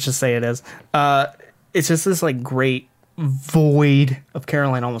 Let's just say it is. It's just this like great void of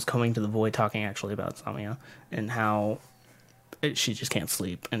Caroline almost coming to the void, talking actually about Insomnia and how she just can't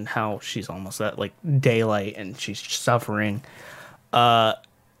sleep, and how she's almost at like daylight and she's suffering.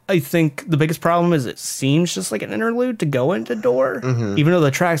 I think the biggest problem is it seems just like an interlude to go into Door, even though the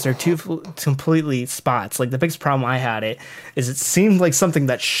tracks are two completely spots. Like the biggest problem I had is it seemed like something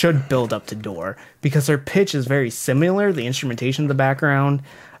that should build up to Door, because their pitch is very similar. The instrumentation in the background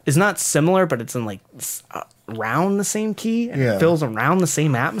is not similar, but it's in like around the same key, and it fills around the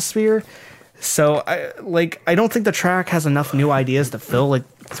same atmosphere. So I don't think the track has enough new ideas to fill like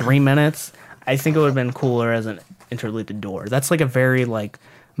 3 minutes. I think it would have been cooler as an interlude to Door. That's like a very like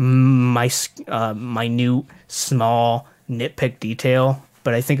minute, small nitpick detail,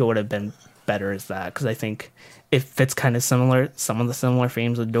 but I think it would have been better as that, because I think it fits kind of similar, some of the similar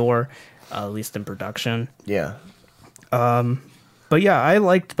themes of Door, at least in production. Yeah. But yeah, I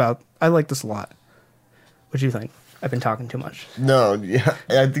liked this a lot. What do you think? I've been talking too much. No, yeah,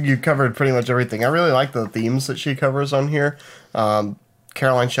 I think you covered pretty much everything. I really like the themes that she covers on here.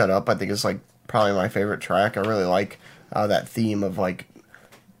 Caroline Shut Up, I think, is like probably my favorite track. I really like that theme of like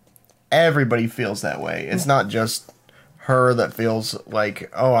everybody feels that way. It's not just her that feels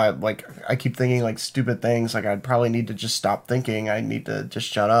like, oh, I keep thinking like stupid things. Like I'd probably need to just stop thinking. I need to just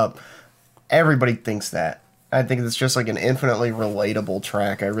shut up. Everybody thinks that. I think it's just like an infinitely relatable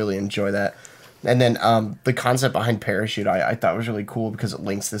track. I really enjoy that. And then the concept behind Parachute I thought was really cool because it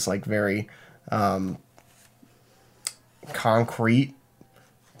links this like very concrete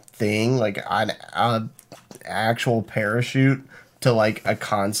thing, like an actual parachute, to like a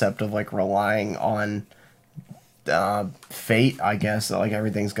concept of like relying on fate, I guess, that like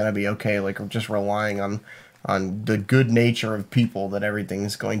everything's gonna be okay, like just relying on the good nature of people, that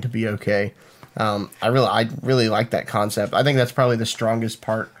everything's going to be okay. I really like that concept. I think that's probably the strongest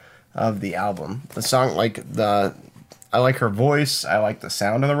part of the album. The song, I like her voice, I like the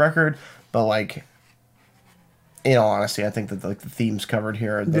sound of the record, but like, in all honesty, I think that like the themes covered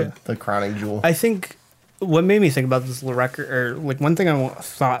here are the crowning jewel. I think what made me think about this record, or like one thing I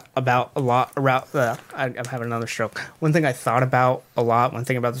thought about a lot around I'm having another stroke. One thing I thought about a lot when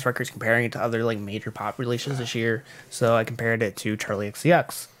thinking about this record is comparing it to other like major pop releases this year. So I compared it to Charlie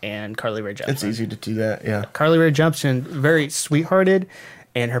XCX and Carly Rae Jepsen. It's easy to do that, yeah. Carly Rae Jepsen, very sweethearted,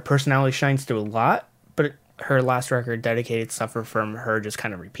 and her personality shines through a lot, but her last record, Dedicated, suffered from her just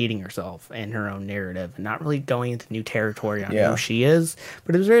kind of repeating herself and her own narrative and not really going into new territory on who she is.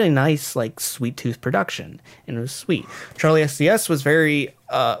 But it was really nice, like sweet tooth production, and it was sweet. Charlie XCX was very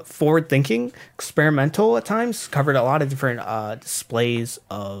forward thinking, experimental at times, covered a lot of different displays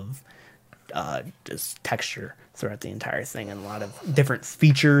of just texture throughout the entire thing and a lot of different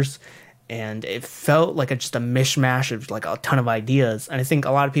features. And it felt like just a mishmash of like a ton of ideas. And I think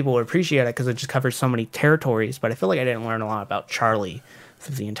a lot of people would appreciate it because it just covers so many territories. But I feel like I didn't learn a lot about Charlie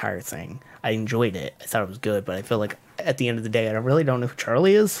through the entire thing. I enjoyed it. I thought it was good. But I feel like at the end of the day, I really don't know who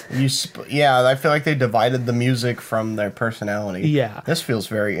Charlie is. I feel like they divided the music from their personality. Yeah. This feels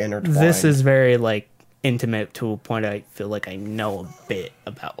very intertwined. This is very like intimate to a point I feel like I know a bit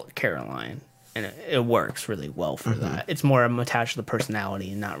about Caroline. And it works really well for that. It's more attached to the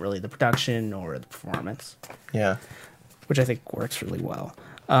personality and not really the production or the performance. Yeah. Which I think works really well.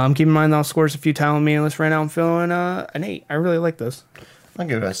 Keep in mind, I'll scores a few talent meaningless right now. I'm feeling an 8. I really like this. I'll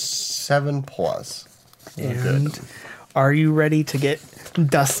give it a 7+. And good. Are you ready to get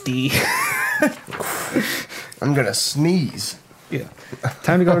dusty? I'm going to sneeze. Yeah.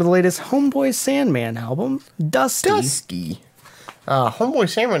 Time to go to the latest Homeboy Sandman album, Dusty. Homeboy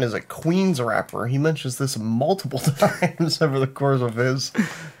Sandman is a Queens rapper. He mentions this multiple times over the course of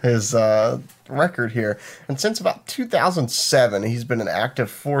his record here. And since about 2007, he's been an active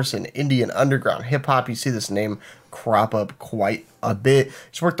force in Indian underground hip-hop. You see this name crop up quite a bit.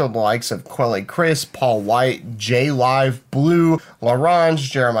 He's worked on the likes of Quelle Chris, Paul White, J Live, Blue, Larange,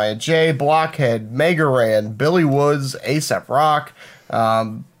 Jeremiah J, Blockhead, Mega Ran, Billy Woods, A$AP Rock.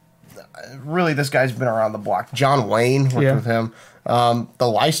 Really, this guy's been around the block. John Wayne worked with him. The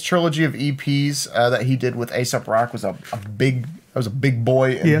Lice trilogy of EPs that he did with A$AP Rock was a big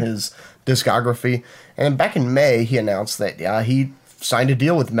boy in his discography. And back in May, he announced that he signed a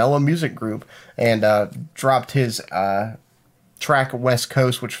deal with Mellow Music Group and dropped his track West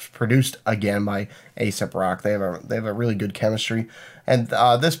Coast, which was produced again by A$AP Rock. They have a really good chemistry. And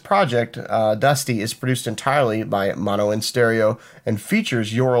this project, Dusty, is produced entirely by Mono and Stereo and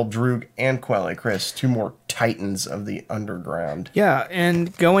features Yoral Droog and Quelle Chris, 2 more titans of the underground. Yeah,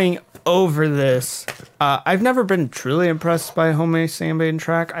 and going over this, I've never been truly impressed by Homeboy Sandman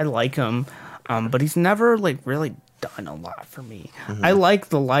track. I like him, but he's never like really done a lot for me. I like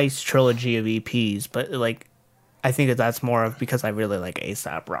the Lice trilogy of EPs, but like I think that's more of because I really like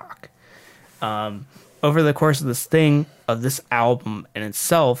A$AP Rock. Over the course of this album in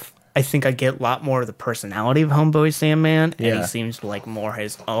itself, I think I get a lot more of the personality of Homeboy Sandman, and he seems to like more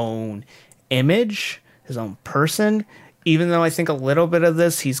his own image, his own person. Even though I think a little bit of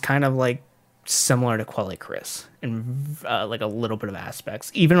this, he's kind of like similar to Quelle Chris in like a little bit of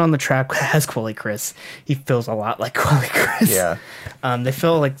aspects. Even on the track that has Quelle Chris, he feels a lot like Quelle Chris. Yeah, they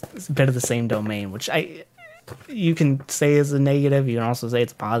feel like a bit of the same domain, which you can say is a negative. You can also say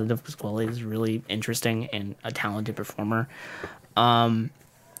it's a positive because Quelle is really interesting and a talented performer. But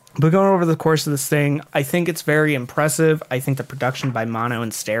going over the course of this thing, I think it's very impressive. I think the production by Mono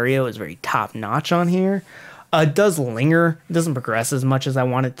and Stereo is very top notch on here. It does linger. It doesn't progress as much as I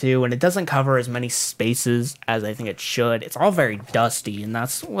want it to, and it doesn't cover as many spaces as I think it should. It's all very dusty, and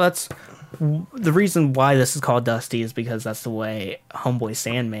that's the reason why this is called Dusty is because that's the way Homeboy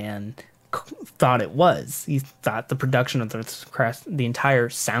Sandman thought it was. He thought the production of the entire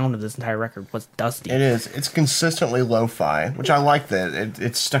sound of this entire record was dusty. It is. It's consistently lo-fi, which I like that.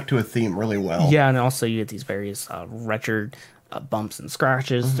 It's stuck to a theme really well. Yeah, and also you get these various record bumps and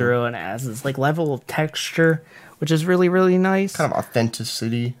scratches through, and it has this like level of texture, which is really, really nice. Kind of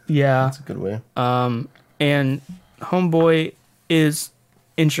authenticity. Yeah. That's a good way. And Homeboy is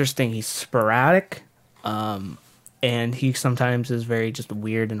interesting. He's sporadic. And he sometimes is very just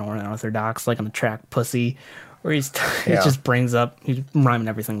weird and unorthodox, like on the track Pussy, where he just brings up, he's rhyming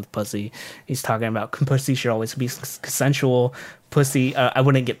everything with pussy. He's talking about pussy should always be consensual. Pussy, I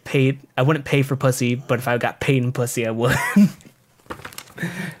wouldn't pay for pussy, but if I got paid in pussy, I would.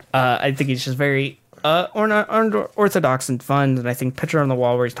 I think he's just very orthodox and fun, and I think Picture on the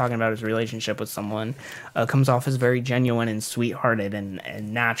Wall, where he's talking about his relationship with someone, comes off as very genuine and sweethearted and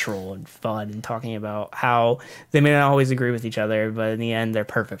natural and fun, and talking about how they may not always agree with each other, but in the end they're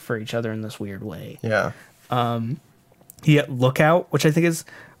perfect for each other in this weird way. Yeah. He had Lookout, which I think is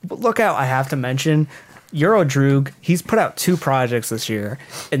Lookout. I have to mention Eurodroog. He's put out 2 projects this year,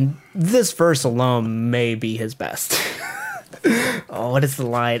 and this verse alone may be his best. Oh, what is the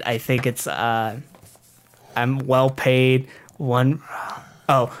line? I think it's I'm well paid. I'm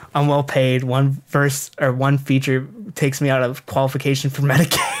well paid. One verse or one feature takes me out of qualification for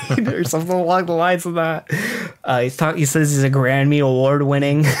Medicaid or something along the lines of that. He says he's a Grammy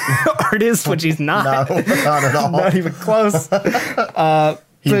Award-winning artist, which he's not. No, not at all. Not even close.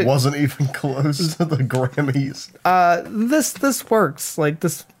 He wasn't even close to the Grammys. This works. Like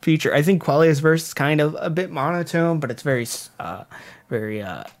this feature, I think Quelle's verse is kind of a bit monotone, but it's very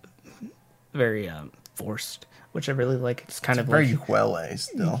forced, which I really like. It's kind of very like Quelle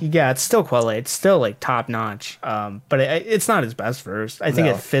still. Yeah, it's still Quelle. It's still like top notch. But it's not his best verse. I think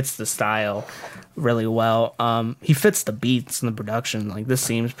it fits the style really well. He fits the beats and the production. Like this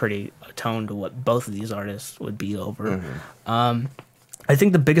seems pretty attuned to what both of these artists would be over. I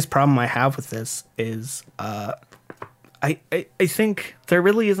think the biggest problem I have with this is I think there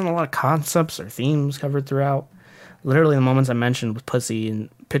really isn't a lot of concepts or themes covered throughout. Literally the moments I mentioned with Pussy and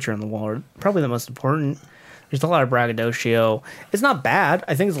Picture on the Wall are probably the most important. There's a lot of braggadocio. It's not bad.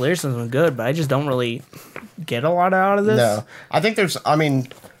 I think his lyricism is good, but I just don't really get a lot out of this. No. I think I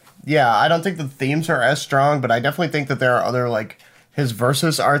don't think the themes are as strong, but I definitely think that there are other, like, his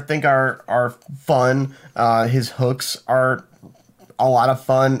verses are fun. His hooks are a lot of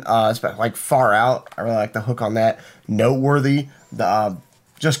fun, like Far Out. I really like the hook on that. Noteworthy.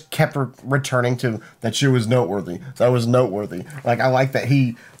 Just kept returning to that shit was noteworthy. That was noteworthy. Like, I like that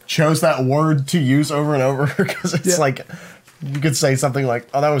he chose that word to use over and over because it's like, you could say something like,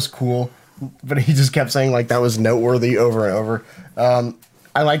 oh, that was cool. But he just kept saying, like, that was noteworthy over and over. I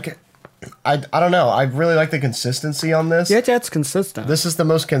don't know. I really like the consistency on this. Yeah, it's consistent. This is the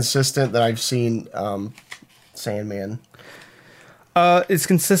most consistent that I've seen Sandman. It's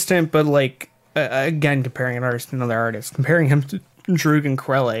consistent, but like again, comparing an artist to another artist, comparing him to Droog and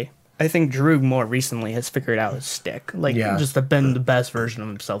Quelle, I think Droog more recently has figured out his stick. Like, just been the best version of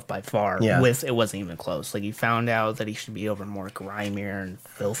himself by far. Yeah. With it wasn't even close. Like, he found out that he should be over more grimier and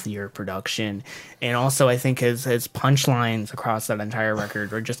filthier production, and also I think his punchlines across that entire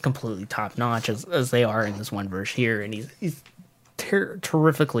record are just completely top notch as they are in this one verse here, and he's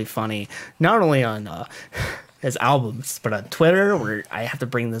terrifically funny, not only on his albums, but on Twitter, where I have to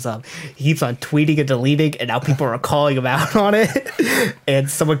bring this up, he keeps on tweeting and deleting, and now people are calling him out on it. And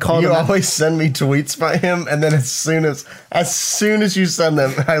someone called him. You always send me tweets by him, and then as soon as you send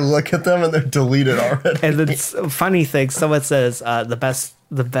them, I look at them and they're deleted already. And it's a funny thing. Someone says the best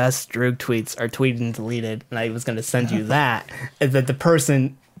Droog tweets are tweeted and deleted, and I was going to send you that, and then the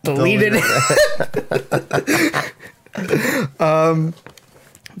person deleted it.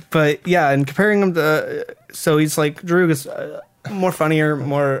 But yeah, and comparing him to, so he's like, Droog is more funnier,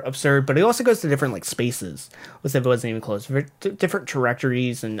 more absurd, but he also goes to different like spaces. Let's say it wasn't even close, different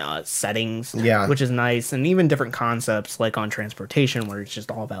trajectories and settings, which is nice, and even different concepts like on transportation, where it's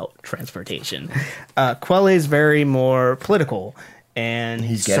just all about transportation. Quelle is very more political and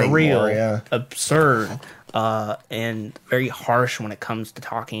he's surreal, absurd. And very harsh when it comes to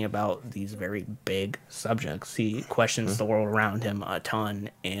talking about these very big subjects. He questions the world around him a ton,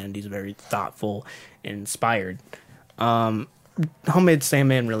 and he's very thoughtful and inspired. Homemade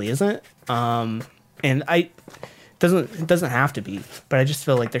Sandman really isn't, and it doesn't have to be, but I just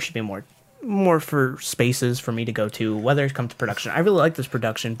feel like there should be more for spaces for me to go to, whether it comes to production. I really like this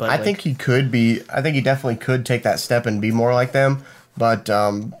production, but I think he definitely could take that step and be more like them, but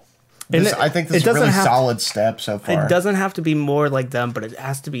I think this is a really solid step so far. It doesn't have to be more like them, but it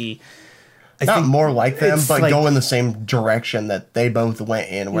has to be not more like them, but like, go in the same direction that they both went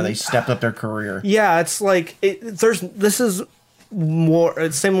in, where they stepped up their career. Yeah, it's like this is more.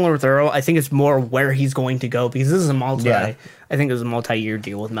 It's similar with Earl. I think it's more where he's going to go because this is a I think it was a multi-year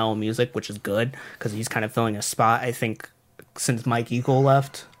deal with Mellow Music, which is good because he's kind of filling a spot. I think since Mike Eagle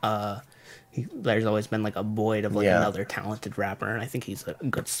left, there's always been like a void of like another talented rapper, and I think he's a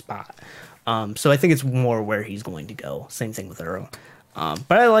good spot. So I think it's more where he's going to go. Same thing with Earl.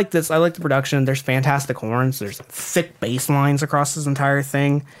 But I like this. I like the production. There's fantastic horns. There's thick bass lines across this entire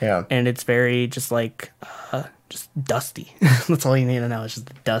thing. Yeah. And it's very just like just dusty. That's all you need to know. It's just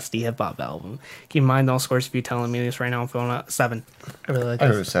a dusty hip hop album. Keep in mind, all scores if you telling me this right now, I'm feeling at 7. I really like this.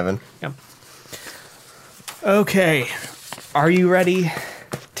 I heard 7. Yeah. Okay. Are you ready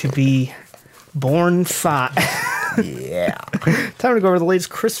to be born thought? Yeah. Time to go over the latest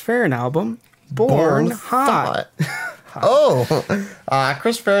Chris Farren album, Born Hot.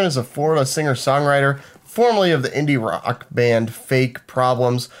 Chris Farren is a Florida singer-songwriter, formerly of the indie rock band Fake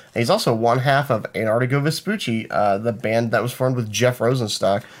Problems. And he's also one half of Antarctigo Vespucci, the band that was formed with Jeff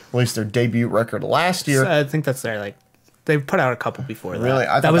Rosenstock, released their debut record last year. So I think that's their, like, they put out a couple before that. Really?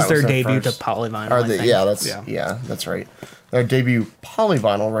 That was their debut first. To Polyvinyl. Yeah, that's right. Their debut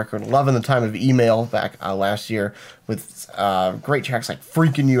Polyvinyl record, Love in the Time of Email, back last year, with great tracks like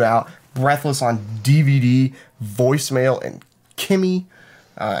Freaking You Out, Breathless on DVD, Voicemail, and Kimmy.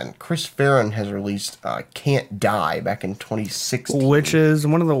 And Chris Farren has released Can't Die back in 2016. Which is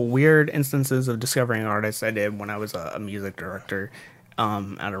one of the weird instances of discovering artists I did when I was a music director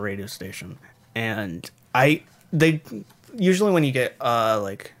at a radio station. And they usually when you get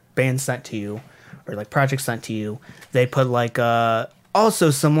like bands sent to you or like projects sent to you, they put like also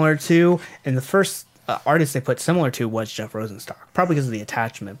similar to, and the first artist they put similar to was Jeff Rosenstock, probably because of the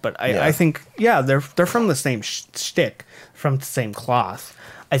attachment. But I think they're from the same shtick, from the same cloth.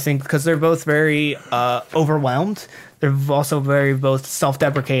 I think because they're both very overwhelmed. They're also very both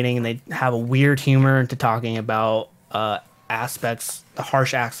self-deprecating, and they have a weird humor into talking about aspects, the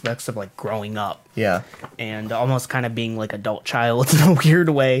harsh aspects of like growing up. Yeah. And almost kind of being like adult child in a weird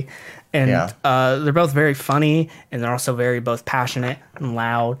way. And they're both very funny, and they're also very both passionate and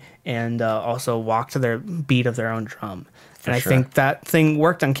loud, and also walk to their beat of their own drum. And I think that thing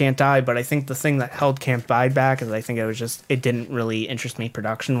worked on Can't Die, but I think the thing that held Can't Die back is I think it didn't really interest me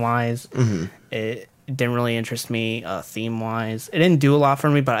production-wise. Mm-hmm. It didn't really interest me theme-wise. It didn't do a lot for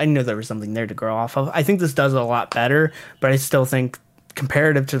me, but I knew there was something there to grow off of. I think this does it a lot better, but I still think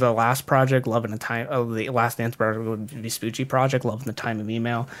comparative to the last project, the Last Dance project, the Vespucci project, Love in the Time of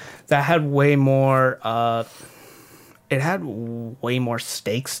Email, that had way more, way more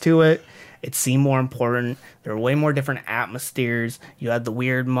stakes to it. It seemed more important. There were way more different atmospheres. You had the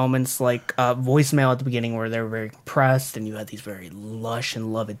weird moments like Voicemail at the beginning where they were very compressed, and you had these very lush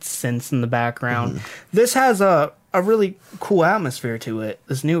and loved synths in the background. Mm-hmm. This has a really cool atmosphere to it,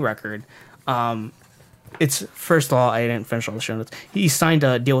 this new record. It's, first of all, I didn't finish all the show notes. He signed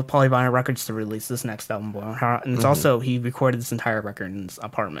a deal with Polyvinyl Records to release this next album, and it's also, he recorded this entire record in his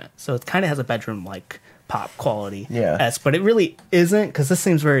apartment. So it kind of has a bedroom-like pop quality. Yeah. But it really isn't, because this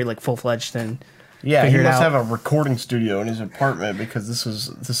seems very like full-fledged and he must have a recording studio in his apartment, because this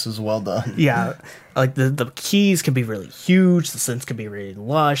is well done. Yeah. Like the keys can be really huge, the synths can be really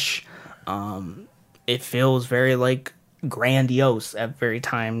lush. It feels very like grandiose at very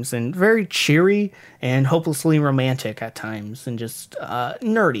times, and very cheery and hopelessly romantic at times, and just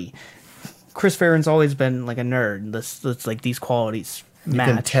nerdy. Chris Farren's always been like a nerd. That's like these qualities match.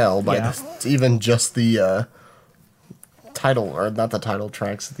 You can tell by even just the title, or not the title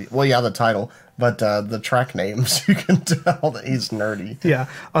tracks. The title, but the track names. You can tell that he's nerdy. Yeah.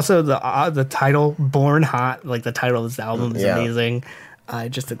 Also, the title "Born Hot," like the title of this album, is amazing.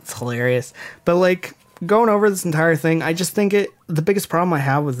 It's hilarious. But like, going over this entire thing, I just think the biggest problem I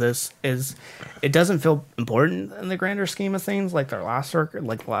have with this is it doesn't feel important in the grander scheme of things like their last record,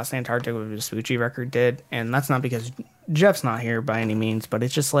 like the last Antarctigo Vespucci record did. And that's not because Jeff's not here by any means, but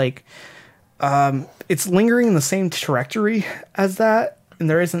it's just like it's lingering in the same trajectory as that, and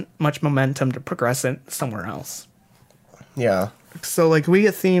there isn't much momentum to progress it somewhere else. Yeah. So like we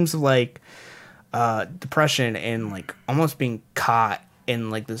get themes of like depression and like almost being caught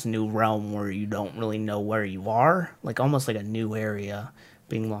in like this new realm where you don't really know where you are, like almost like a new area,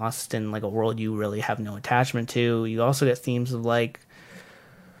 being lost in like a world you really have no attachment to. You also get themes of like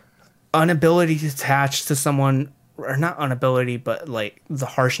inability to attach to someone, or not inability, but like the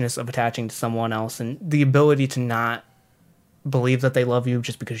harshness of attaching to someone else, and the ability to not believe that they love you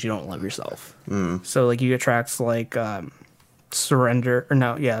just because you don't love yourself. So like you get tracks like Surrender, or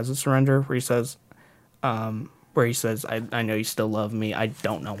no, yeah, is it Surrender, where he says where he says, I know you still love me. I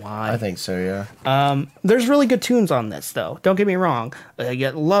don't know why. I think so, yeah. There's really good tunes on this, though. Don't get me wrong. You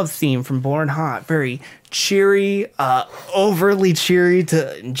get Love Theme from Born Hot. Very cheery, overly cheery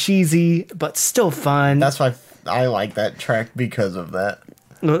and cheesy, but still fun. That's why I like that track because of that.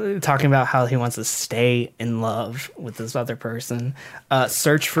 Talking about how he wants to stay in love with this other person.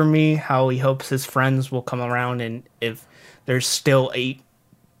 Search for Me, how he hopes his friends will come around, and if there's still a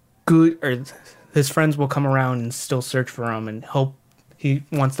good... or his friends will come around and still search for him, and hope he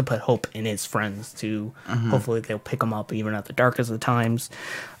wants to put hope in his friends to hopefully they'll pick him up even at the darkest of times.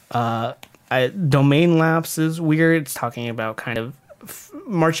 Domain Lapse is weird. It's talking about kind of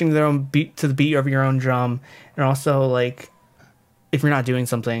marching to their own beat, to the beat of your own drum, and also like if you're not doing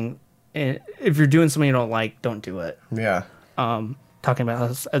something, if you're doing something you don't like, don't do it. Yeah. Talking about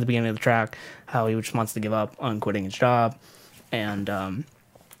how, at the beginning of the track, how he just wants to give up on quitting his job, and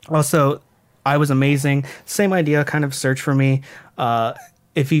also. I Was Amazing. Same idea, kind of Search for Me.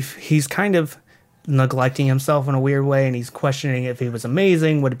 If he's kind of neglecting himself in a weird way, and he's questioning if he was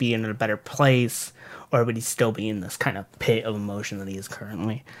amazing, would it be in a better place, or would he still be in this kind of pit of emotion that he is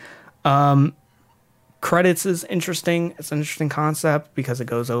currently? Credits is interesting. It's an interesting concept because it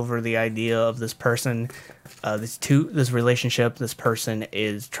goes over the idea of this person, this relationship. This person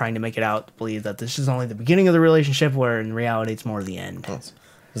is trying to make it out to believe that this is only the beginning of the relationship, where in reality it's more the end.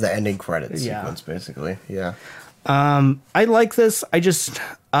 It's the ending credits sequence, basically. Yeah. I like this. I just,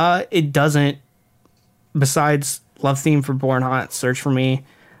 it doesn't, besides Love Theme for Born Hot, Search for Me,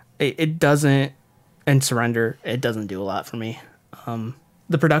 it doesn't, and Surrender, it doesn't do a lot for me.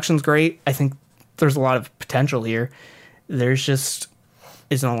 The production's great. I think there's a lot of potential here. There's just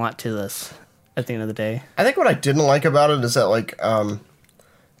isn't a lot to this at the end of the day. I think what I didn't like about it is that, like,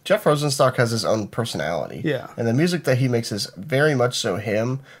 Jeff Rosenstock has his own personality. Yeah. And the music that he makes is very much so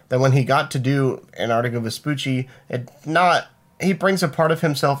him. That when he got to do Antarctica Vespucci, he brings a part of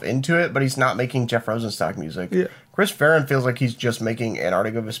himself into it, but he's not making Jeff Rosenstock music. Yeah. Chris Farren feels like he's just making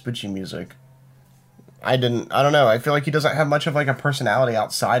Antarctica Vespucci music. I don't know. I feel like he doesn't have much of like a personality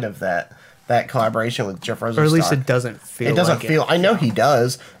outside of that collaboration with Jeff Rosenstock. Or at least it doesn't feel It doesn't like feel... it. I know he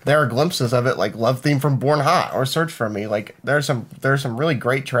does. There are glimpses of it, like Love Theme from Born Hot or Search for Me. Like, there's some really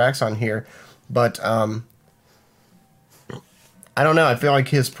great tracks on here, but I don't know. I feel like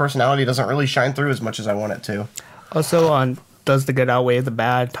his personality doesn't really shine through as much as I want it to. Also on Does the Good Outweigh the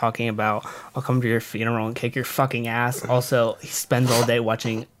Bad, talking about I'll come to your funeral and kick your fucking ass. Also, he spends all day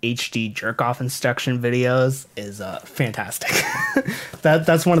watching HD jerk-off instruction videos, is fantastic.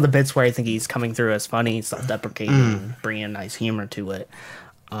 That's one of the bits where I think he's coming through as funny, self-deprecating, bringing a nice humor to it.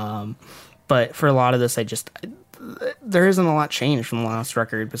 But for a lot of this, there isn't a lot changed from the last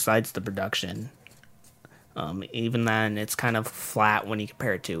record besides the production. Even then, it's kind of flat when you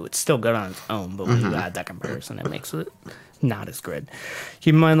compare it to. It's still good on its own, but when you add that comparison, it makes it not as good.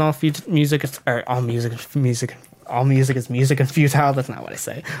 Keep in mind, all music is music and futile. That's not what I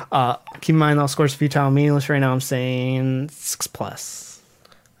say. Keep in mind, all scores futile and meaningless. Right now, I'm saying 6+.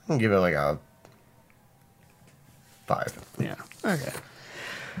 I'm gonna give it like a 5. Yeah. Okay.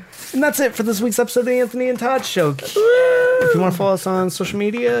 And that's it for this week's episode of the Anthony and Todd Show. If you want to follow us on social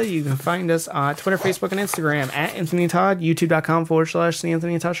media, you can find us on Twitter, Facebook, and Instagram at Anthony and Todd, youtube.com/the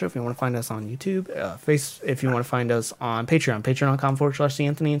Anthony and Todd Show. If you want to find us on YouTube, if you want to find us on Patreon, patreon.com/the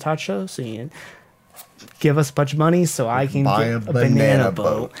Anthony and Todd Show. So you can give us a bunch of money so I can buy get a banana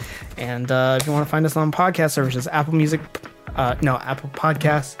boat. And if you want to find us on podcast services, Apple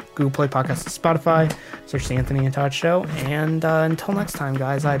Podcasts, Google Play Podcasts, Spotify. Search the Anthony and Todd Show. And until next time,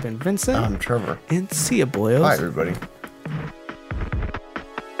 guys, I've been Vincent. I'm Trevor. And see ya, boyos. Bye, everybody.